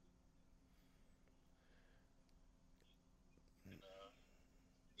 And,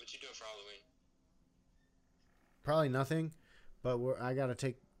 what you doing for Halloween? Probably nothing, but I gotta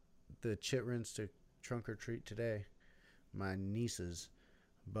take the chitrins to trunk or treat today. My nieces.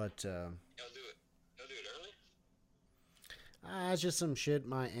 But Y'all do it. Y'all do it early? it's just some shit.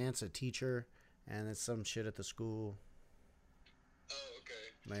 My aunt's a teacher, and it's some shit at the school. Oh,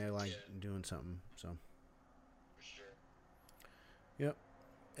 okay. They're like Yeah. doing something. So, For sure. yep.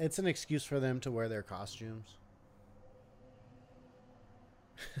 It's an excuse for them to wear their costumes.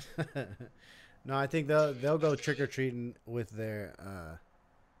 No, I think they'll go trick or treating with their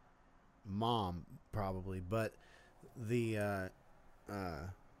mom probably, but the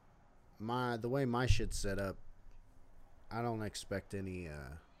the way my shit's set up, I don't expect any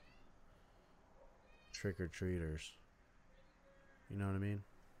trick or treaters. You know what I mean?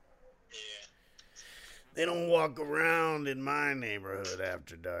 Yeah. They don't walk around in my neighborhood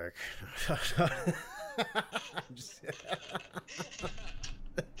after dark. Just-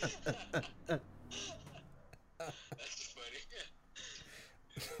 That's funny.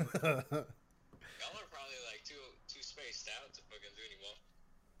 Y'all are probably like too spaced out to fucking do anymore.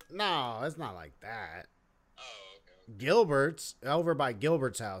 No, it's not like that. Oh, okay. Gilbert's over by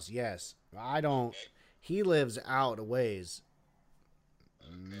Gilbert's house. Yes, I don't. Okay. He lives out a ways.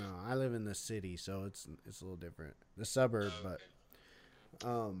 Okay. No, I live in the city, so it's a little different. The suburb, Oh,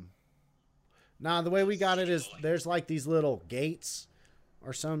 okay. Nah, the way we got it is there's like these little gates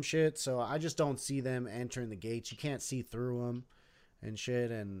or some shit, so I just don't see them entering the gates. You can't see through them and shit,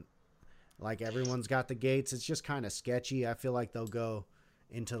 and like everyone's got the gates. It's just kind of sketchy. I feel like they'll go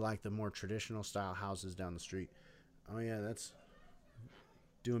into like the more traditional style houses down the street. Oh yeah, that's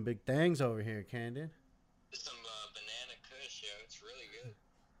doing big things over here, Candid. Some banana kush, yo. It's really good.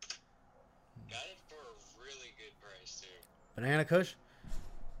 Got it for a really good price, too. Banana Kush?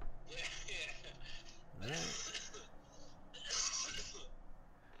 Yeah, yeah. Yeah.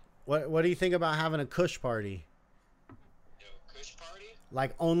 What do you think about having a Kush party? Yo, kush party?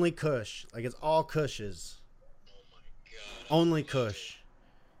 Like only Kush. Like it's all Kushes. Oh my god. Only Kush.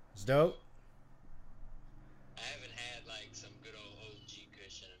 It's dope. I haven't had like some good old OG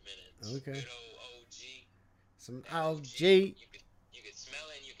kush in a minute. Okay. Good old OG. Some That OG. You could smell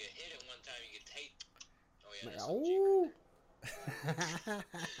it and you could hit it one time. You could taste. Oh yeah. That's OG. Oh.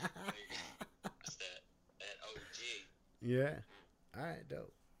 That's that OG. Yeah. All right,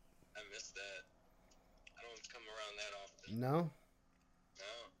 dope. I miss that. I don't come around that often. No?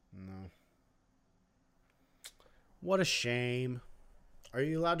 No. No. What a shame. Are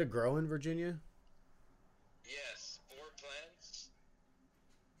you allowed to grow in Virginia? Yes, 4 plants.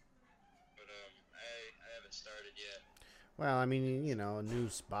 But I haven't started yet. Well, I mean, you know, a new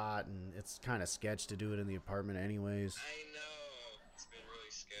spot, and it's kind of sketch to do it in the apartment anyways. I know. It's been really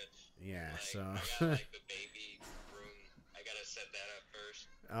sketch. Yeah, Like, so... I got like the baby room. I gotta set that up first.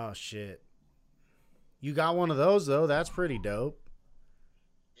 Oh, shit. You got one of those, though. That's pretty dope.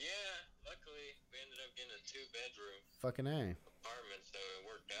 Yeah, luckily we ended up getting a 2-bedroom Fucking A. apartment, so it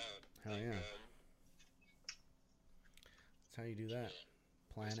worked out. Hell Thank yeah. God. That's how you do that.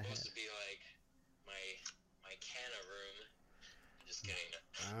 Plan It's ahead. supposed to be like my Kanna room. Just kidding.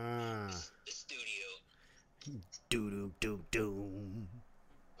 Ah. The studio. Doo-doo-doo-doo.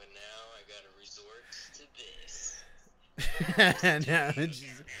 But now I gotta resort to this. Now it's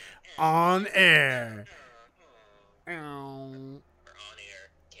just on air. Ow. We're on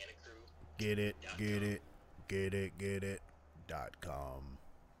air. Kanna Crew. Get it. .com.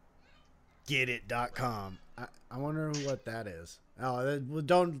 Getit.com. I wonder what that is. Oh, well,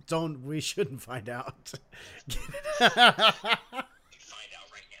 don't. We shouldn't find out. You find out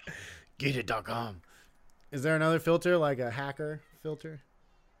right now. Getit.com. Is there another filter, like a hacker filter?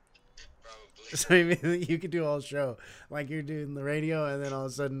 Probably. So I mean, you could do a whole show like you're doing the radio, and then all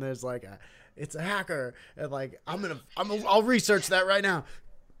of a sudden there's like it's a hacker, and like I'll research that right now.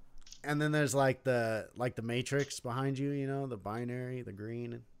 And then there's like the Matrix behind you, you know, the binary, the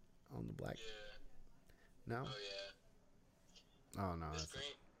green on the black. Yeah. No? Oh yeah. Oh no. This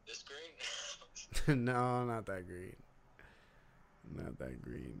that's green. This green. No, not that green. Not that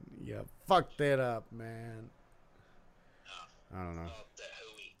green. Yeah, fucked it up, man. Oh, I don't know. oh, the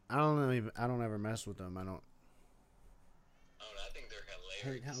hooey. I don't know. I don't ever mess with them. I don't. Oh, I think they're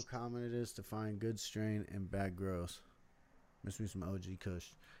Hate hilarious. how common it is to find good strain and bad gross. Miss me some OG Kush.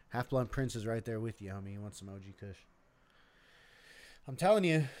 Half Blood Prince is right there with you, homie. You want some OG Kush? I'm telling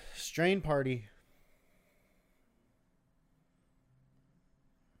you, strain party.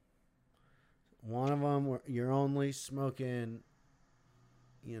 One of them, you're only smoking,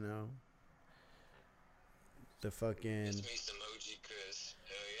 you know, the fucking. Miss me some OG Kush.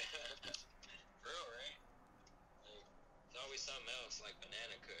 Hell yeah. Real, right? Like, there's always something else like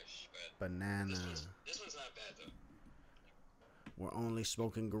banana Kush, but Banana. this one's not bad though. We're only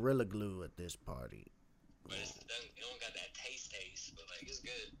smoking Gorilla Glue at this party. But it don't got that taste, but like it's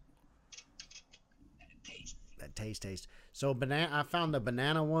good. That taste. So I found the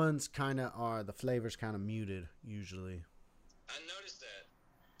banana ones the flavors kind of muted usually. I noticed that,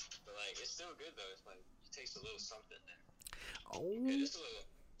 but like it's still good though. It's like you taste a little something there. Oh, Okay, just a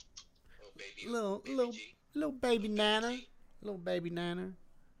little baby, G. little baby nana, little baby nana.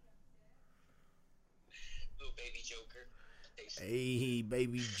 Little baby Joker. Taste. Hey,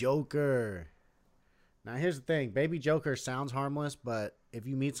 baby Joker. Now, here's the thing. Baby Joker sounds harmless, but if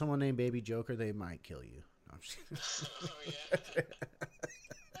you meet someone named Baby Joker, they might kill you. No, I'm just Oh, yeah.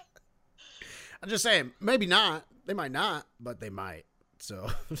 I'm just saying, maybe not. They might not, but they might. So,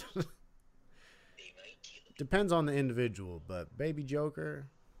 They might kill you. depends on the individual. But Baby Joker,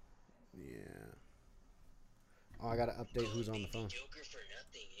 yeah. Oh, I got to update who's on the phone. Joker for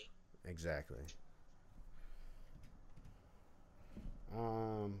nothing, eh? Exactly.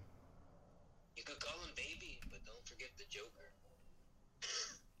 You could call him baby, but don't forget the Joker.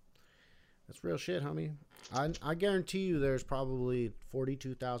 That's real shit, homie. I guarantee you there's probably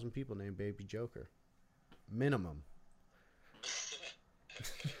 42,000 people named Baby Joker. Minimum.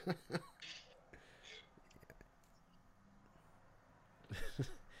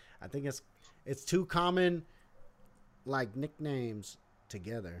 I think it's too common, like, nicknames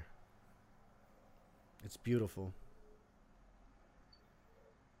together. It's beautiful.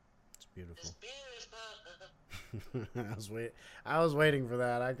 It's beautiful. I was waiting for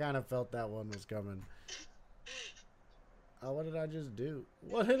that. I kind of felt that one was coming. Oh, what did I just do?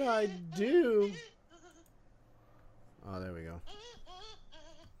 What did I do? Oh, there we go.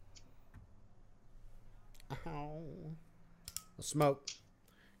 Ow. Smoke.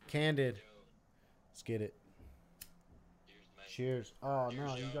 Candid. Let's get it. Cheers. Oh,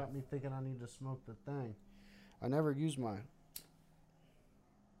 no, you got me thinking I need to smoke the thing. I never use mine.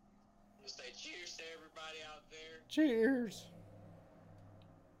 Just say cheers to everybody out there. Cheers.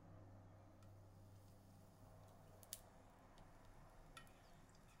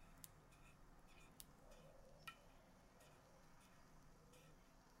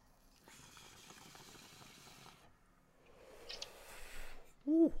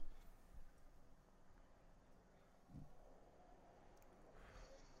 Woo.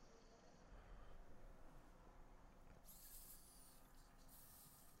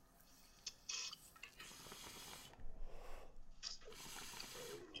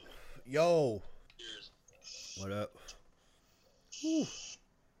 Yo. Cheers. What up? Woo.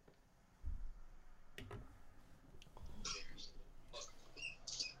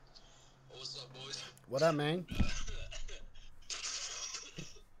 What's up, boys? What up, man? Not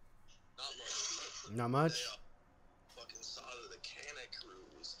much. Not much? Fucking saw that the Kanna crew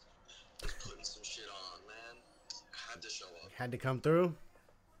was putting some shit on, man. I had to show up. Had to come through?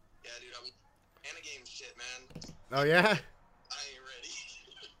 Yeah, dude, I'm Kanna game shit, man. Oh, yeah? I ain't ready.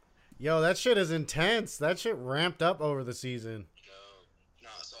 Yo, that shit is intense. That shit ramped up over the season. Nah,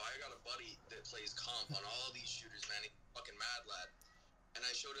 so I got a buddy that plays comp on all of these shooters, man. He's fucking mad lad. And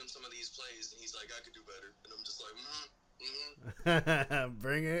I showed him some of these plays, and he's like, I could do better. And I'm just like,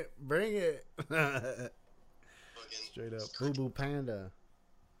 Bring it. Bring it. Fucking Straight up. Boo Boo Panda.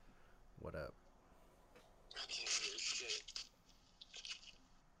 What up? I can't do shit.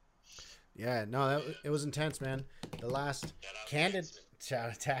 Yeah, no, it was intense, man. The last Shout out Candid. Taxman. Shout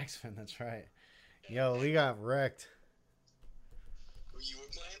out Taxman, that's right. Yo, we got wrecked. You were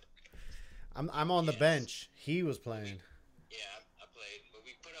playing? I'm on the bench. He was playing. Yeah, I played, but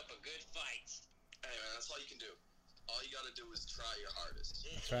we put up a good fight. Hey, man, that's all you can do. All you gotta do is try your hardest.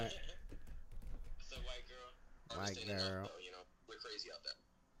 That's right. What's up, white girl? Hardest White ain't enough, girl. though, you know? We're crazy out there.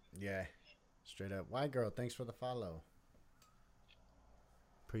 Yeah. Straight up. White girl, thanks for the follow.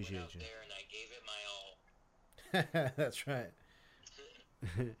 Went Appreciate out you. there and I gave it my all. That's right.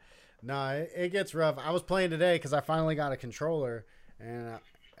 No, it gets rough. I was playing today because I finally got a controller, and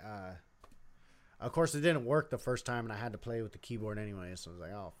of course it didn't work the first time, and I had to play with the keyboard anyway. So I was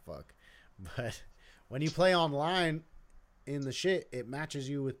like, oh fuck. But when you play online in the shit, it matches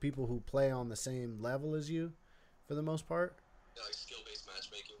you with people who play on the same level as you, for the most part. Yeah, like skill-based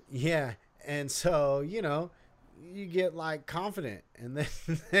matchmaking. Yeah, and so you get like confident, and then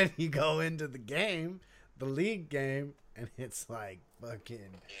then you go into the game, the league game, and it's like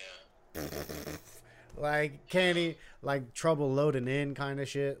fucking Yeah. like candy, like trouble loading in kind of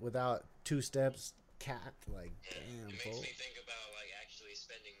shit without 2 steps capped. Like damn, It makes fool. me think about like actually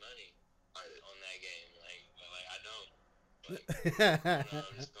spending money on that game. Like, well, like I don't. Like,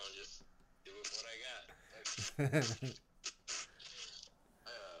 I'm just gonna just do it what I got. Like,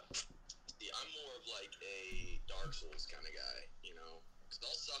 See, I'm more of like a Dark Souls kind of guy, you know? Because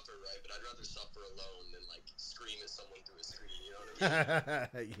I'll suffer, right? But I'd rather suffer alone than like scream at someone through a screen, you know what I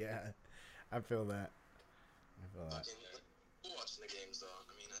mean? Yeah, I feel that. I feel that. Fucking, cool watching the games, though.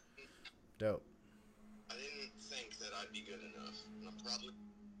 I mean, Dope. I didn't think that I'd be good enough. And I'm probably...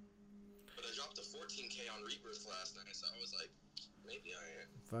 But I dropped a 14K on Rebirth last night, so I was like, maybe I am.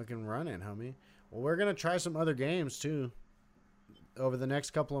 Fucking running, homie. Well, we're gonna try some other games too. Over the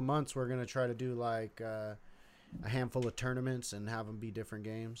next couple of months, we're gonna try to do like a handful of tournaments and have them be different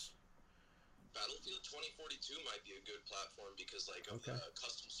games. Battlefield 2042 might be a good platform because like of Okay. the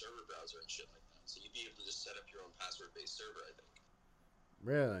custom server browser and shit like that. So you'd be able to just set up your own password-based server, I think.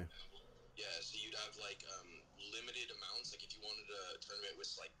 Really? Yeah, so you'd have like limited amounts. Like if you wanted a tournament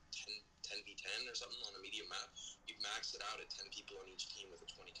with like 10v10 or something on a medium map, you'd max it out at 10 people on each team with a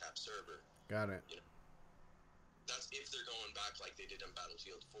 20 cap server. Got it. You know, that's if they're going back like they did on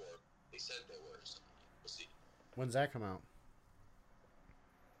Battlefield 4. They said they were. So we'll see. When's that come out?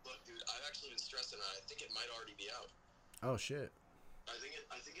 Look, dude, I've actually been stressing. I think it might already be out. Oh shit. I think it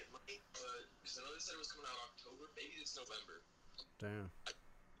might. Because I know they said it was coming out October. Maybe it's November. Damn.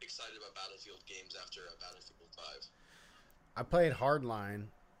 Excited about Battlefield games after Battlefield 5. I played Hardline.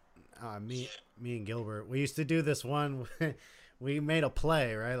 Me and Gilbert. We used to do this one. We made a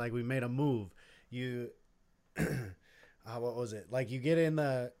play, right? Like we made a move. You, what was it? Like you get in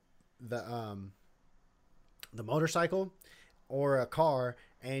the motorcycle or a car,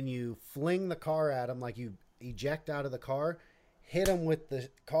 and you fling the car at them. Like you eject out of the car, hit them with the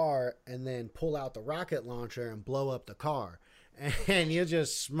car, and then pull out the rocket launcher and blow up the car. And you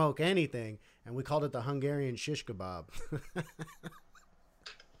just smoke anything. And we called it the Hungarian shish kebab.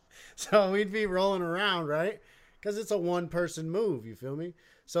 So we'd be rolling around, right? Because it's a one-person move, you feel me?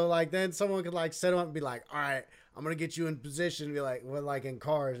 So, like, then someone could, like, set them up and be like, all right, I'm going to get you in position and be like, well, like in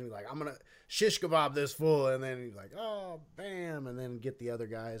cars, and be like, I'm going to shish kebab this fool. And then he's like, oh, bam. And then get the other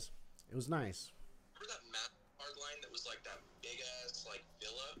guys. It was nice. Remember that map Hardline that was like that big-ass, like,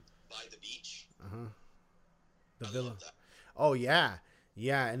 villa by the beach? Uh-huh. The I villa. love that. Oh, yeah.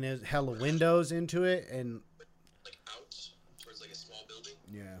 Yeah, and there's hella windows into it, and... Like, out towards, like, a small building.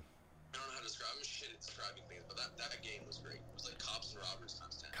 Yeah. I don't know how to describe. I'm shit at describing things, but that game was great. It was like Cops and Robbers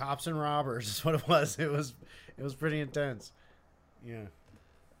times 10. Cops and robbers is what it was. It was pretty intense. Yeah.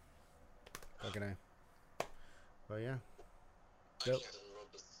 Fucking A. But yeah. I Dope. can't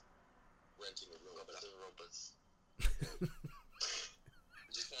robbers. Renting a room, but I'm robbers.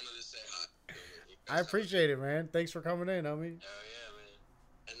 Just wanted to say hi. You guys I have a- appreciate it, man. Thanks for coming in, homie. Oh yeah, man.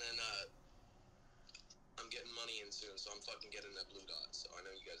 And then I'm getting money in soon, so I'm fucking getting that blue dot. So I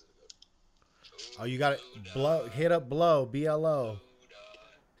know you guys are good. Oh, you got it. Blue Blow. dot, Hit up Blow. BLO. blue dot.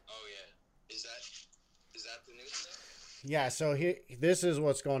 Oh yeah. Is that the new thing? Yeah, so this is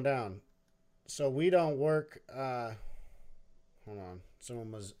what's going down. So we don't work. Hold on.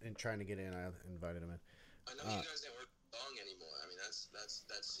 Someone was trying to get in. I invited him in. I know you guys don't work long anymore. I mean, that's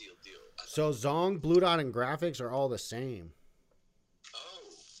sealed deal. So Zong, Blue Dot, and Graphics are all the same. Oh.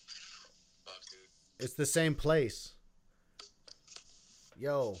 Fuck, dude. It's the same place.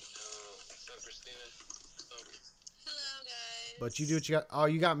 Yo. What's up, Christina? Hello, guys. But you do what you got. Oh,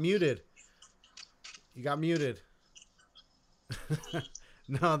 you got muted. You got muted.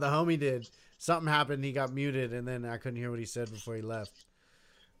 No, the homie did. Something happened. He got muted, and then I couldn't hear what he said before he left.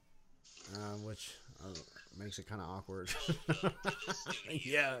 Which makes it kind of awkward.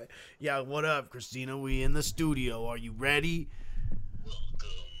 Yeah. What up, Christina? We in the studio. Are you ready? Welcome.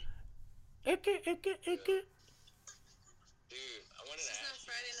 Icky. Dude, I wanted This to is not ask you.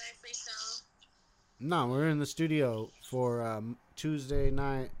 Friday Night Freestyle. No, we're in the studio for Tuesday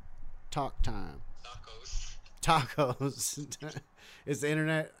night talk time. Tacos. It's the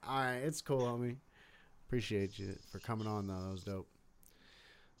internet. All right, it's cool, homie. Appreciate you for coming on, though. That was dope.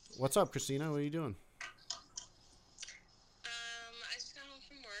 What's up, Christina? What are you doing? I just got home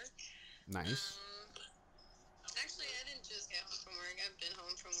from work. Nice. Actually, I didn't just get home from work. I've been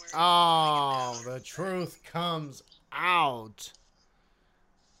home from work. Oh, the truth comes out.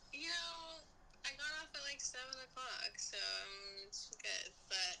 You know, I got off at like 7 o'clock, so it's good.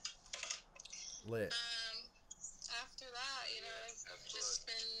 But Lit. after that, you know, I've just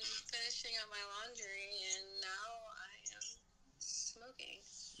been finishing up my laundry, and now I am smoking.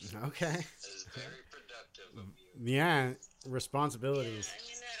 Okay. That is very productive of you. Yeah, responsibilities. Yeah, I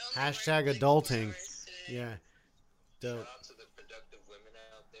mean, I only Hashtag worked, like, adulting. 4 hours today. Yeah. Dope. Shout out to the productive women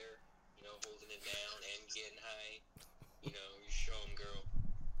out there, you know, holding it down and getting high. You know, you show them, girl.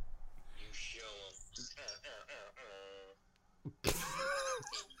 You show them.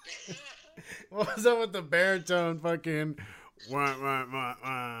 What was up with the baritone fucking wah, wah, wah,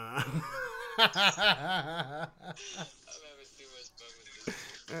 wah. I'm having too much fun with this.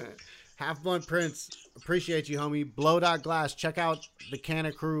 Half Blunt Prince, appreciate you, homie. Blow.glass, check out the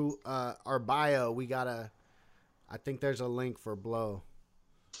Kanna crew, our bio. We got I think there's a link for Blow.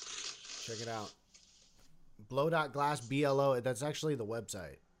 Check it out. Blow.glass, BLO, that's actually the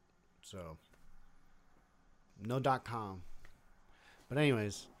website. So, no .com. But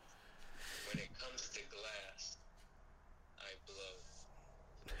anyways. When it comes to glass, I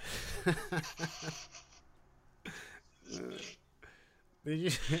blow. Did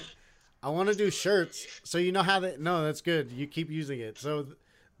you? I want to do shirts. So you know how they? No, that's good. You keep using it. So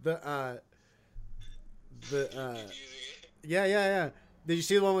the yeah. Did you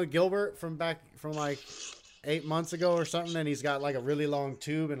see the one with Gilbert from like 8 months ago or something? And he's got like a really long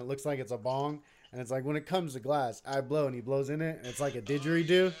tube and it looks like it's a bong. And it's like when it comes to glass, I blow and he blows in it. And it's like a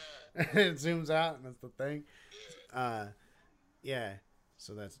didgeridoo. And it zooms out and that's the thing. Yeah.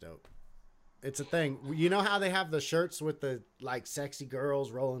 So that's dope. It's a thing. You know how they have the shirts with the like sexy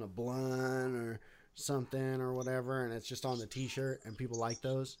girls rolling a blunt or something or whatever, and it's just on the t-shirt, and people like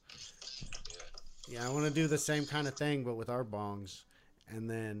those. Yeah, I want to do the same kind of thing, but with our bongs, and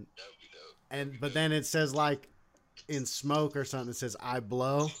then, but then it says like in smoke or something. It says "I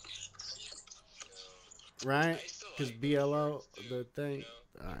blow," right? Because BLO, the thing.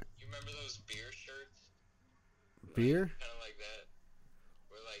 All right. You remember those beer shirts? Beer? Kind of like that.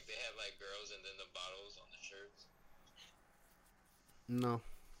 Where like they have like girls and then the bottles on the shirts. No.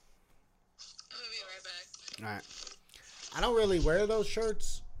 I'm gonna be right back. All right. I don't really wear those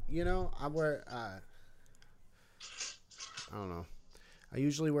shirts. You know, I wear. I don't know. I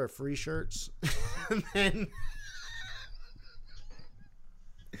usually wear free shirts, and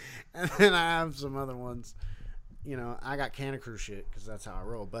then I have some other ones. You know, I got Kanna Crew shit because that's how I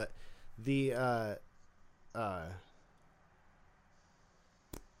roll. But the I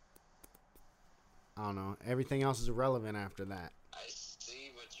don't know. Everything else is irrelevant after that. I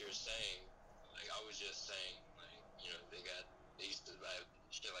see what you're saying. Like I was just saying, like they used to have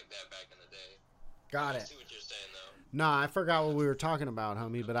shit like that back in the day. Got I it. see what you're saying though. Nah, I forgot what we were talking about,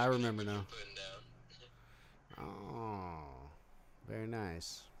 homie, but I remember now. Putting down. Oh, very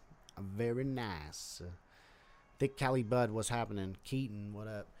nice. Very nice. Thick Cali Bud, what's happening? Keaton, what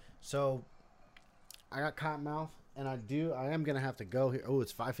up? So, I got Cottonmouth, and I am going to have to go here. Oh,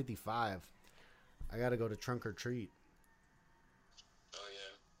 it's 5:55. I got to go to Trunk or Treat. Oh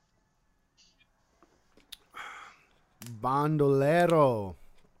yeah. Bandolero.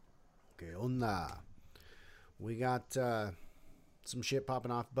 Que onda? We got some shit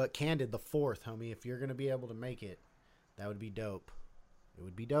popping off. But Candid, the 4th, homie. If you're going to be able to make it, that would be dope. It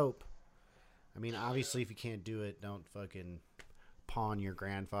would be dope. I mean, obviously, if you can't do it, don't fucking pawn your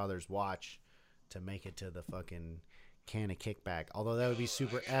grandfather's watch to make it to the fucking Kanna kickback. Although that would be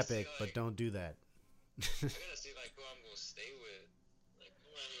super epic, but don't do that. I gotta see like who I'm gonna stay with. Like who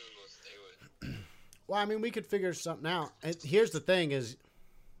am I even gonna stay with? Well, I mean, we could figure something out. And here's the thing is,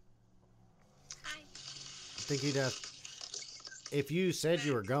 Hi. I think you'd have, if you said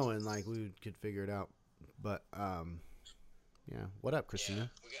you were going, like, we could figure it out. But, yeah. What up, Christina?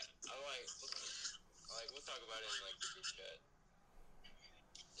 Yeah, we'll talk about it in like the group chat.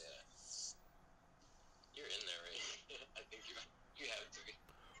 Yeah. You're in there, right? I think you have to be.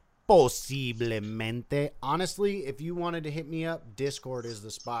 Posiblemente. Honestly, if you wanted to hit me up, Discord is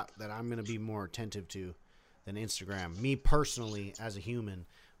the spot that I'm going to be more attentive to than Instagram. Me personally, as a human.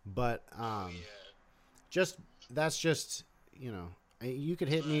 But, that's just, you know, you could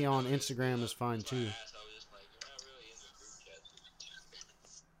hit me on Instagram is fine too.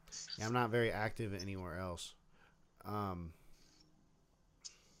 Yeah, I'm not very active anywhere else.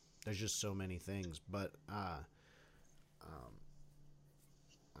 There's just so many things, but I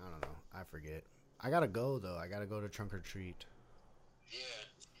don't know. I forget. I gotta go though. I gotta go to Trunk or Treat. Yeah,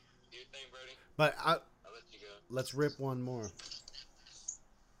 do your thing, Brody. But I'll let you go. Let's rip one more. All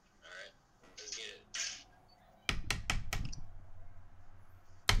right, let's get it.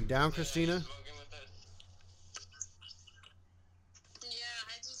 You down, Christina? Smoking with us? Yeah,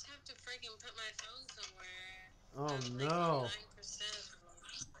 I just have to freaking put my phone somewhere. Oh I'm, no. Like 9%.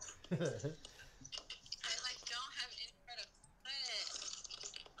 I don't have anywhere to put it.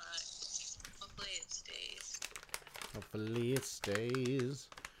 But hopefully it stays. Hopefully it stays.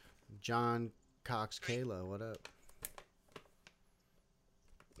 John Cox Kayla, what up?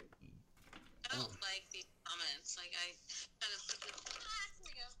 I don't like these comments. Like I kind of put the here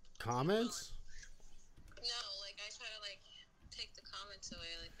we go. Comments? No, like I try to like take the comments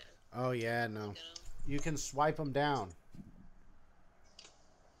away like that. Oh yeah, no. You can swipe them down.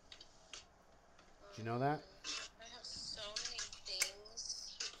 Do you know that? I have so many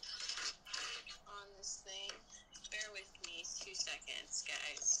things on this thing. Bear with me 2 seconds,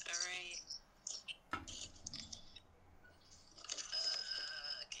 guys. All right.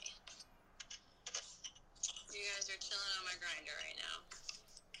 Okay. You guys are chilling on my grinder right now.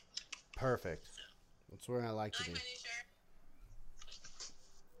 Perfect. That's where I like to I like be. my new shirt.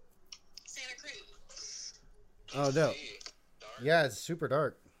 Santa Cruz. Oh, dope. Hey, dark. Yeah, it's super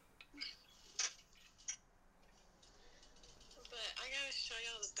dark. But I gotta show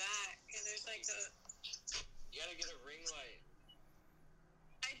y'all the back. And there's like a... You gotta get a ring light.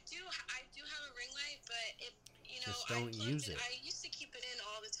 I I do have a ring light, but it, Just don't use it. I used to keep it in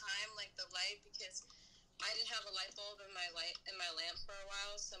all the time, like the light, because I didn't have a light bulb in my lamp for a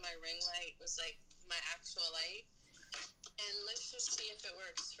while, so my ring light was like my actual light. And let's just see if it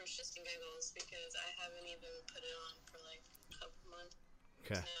works for shits and giggles, because I haven't even put it on for like a couple months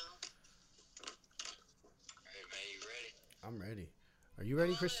Okay. now. Alright, man, you ready? I'm ready. Are you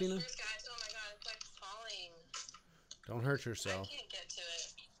ready, Christina? First, guys, oh my god, it's like falling. Don't hurt yourself. I can't get to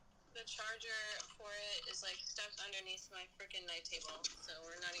it. The charger for it is like stuck underneath my freaking night table, so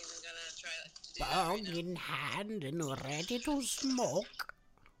we're not even gonna try to do that right now. In hand and ready to smoke.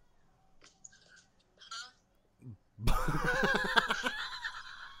 Ready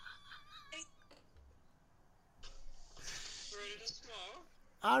to smoke?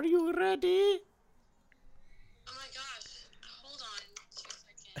 Are you ready? Oh my gosh, hold on 2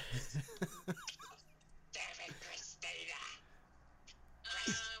 seconds. Damn it, Christina.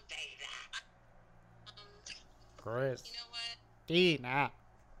 Chris. You know what? Christina.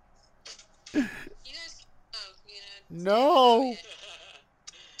 You guys, No.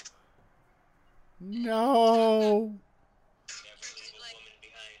 No. Never leave a woman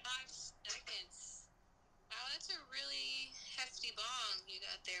behind. 5 seconds. Wow, that's a really hefty bong you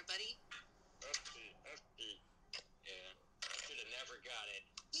got there, buddy. Hefty. Yeah. Should have never got it.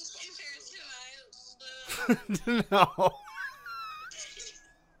 Compared to my No.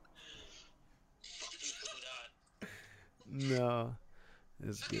 Fucking food on. No.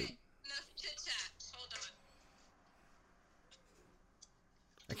 It's good. Okay, enough chit chat. Hold on.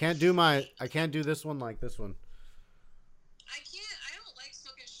 I can't do this one like this one. I don't like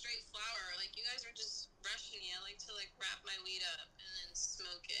smoking straight flower. Like, you guys are just rushing me. I like to, like, wrap my weed up and then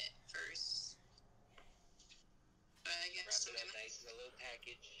smoke it first. But I Wrap guess it up nice in a little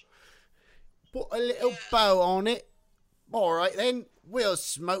package. Put a little bow on it. Alright then, we'll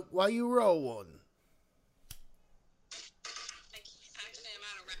smoke while you roll one. Actually, I'm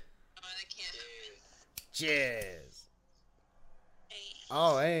out of wrap. Oh, that can't happen. Cheers. Hey.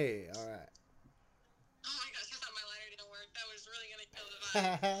 Oh, hey, alright. Oh my gosh, I thought my lighter didn't work. That was really gonna kill the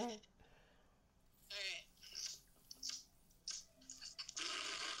vibe. Alright.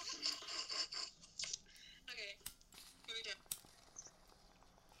 Okay, here we go.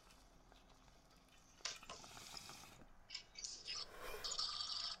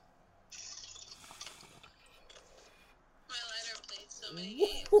 My lighter played so many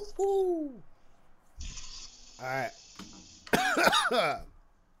games. Woo-hoo-hoo. Alright.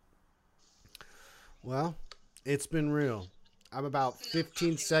 Well, it's been real. I'm about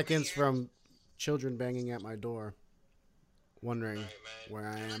 15 seconds from children banging at my door, wondering Alright, man. where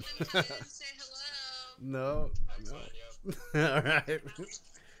I am. Let them come in and say hello. No. I'm fine, yo. Alright.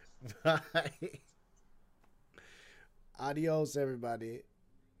 Bye. Adios, everybody.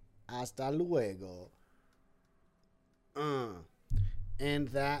 Hasta luego. And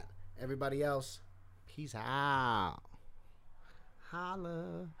that, everybody else, peace out.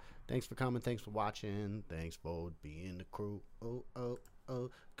 Holla. Thanks for coming. Thanks for watching. Thanks for being the crew. Oh, oh,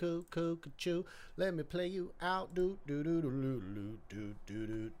 oh. Coo, coo, choo. Let me play you out. Do, do, do, do, do, do,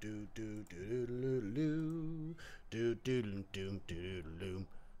 do, do, do, do, do, do, do, do, do, do, do.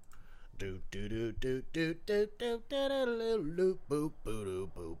 Do do do do do do do do do boop boo boo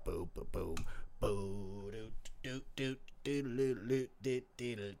boo boo boo boo do do do do do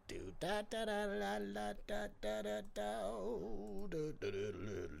do do da da da la la da da da do do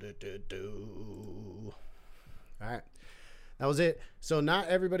do do do. All right, that was it. So not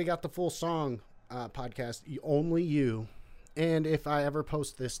everybody got the full song podcast. Only you. And if I ever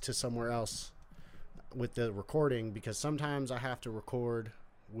post this to somewhere else with the recording, because sometimes I have to record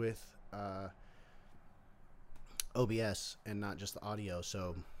with OBS and not just the audio,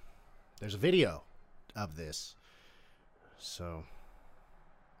 so there's a video of this, so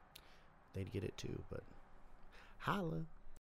they'd get it too. But holla.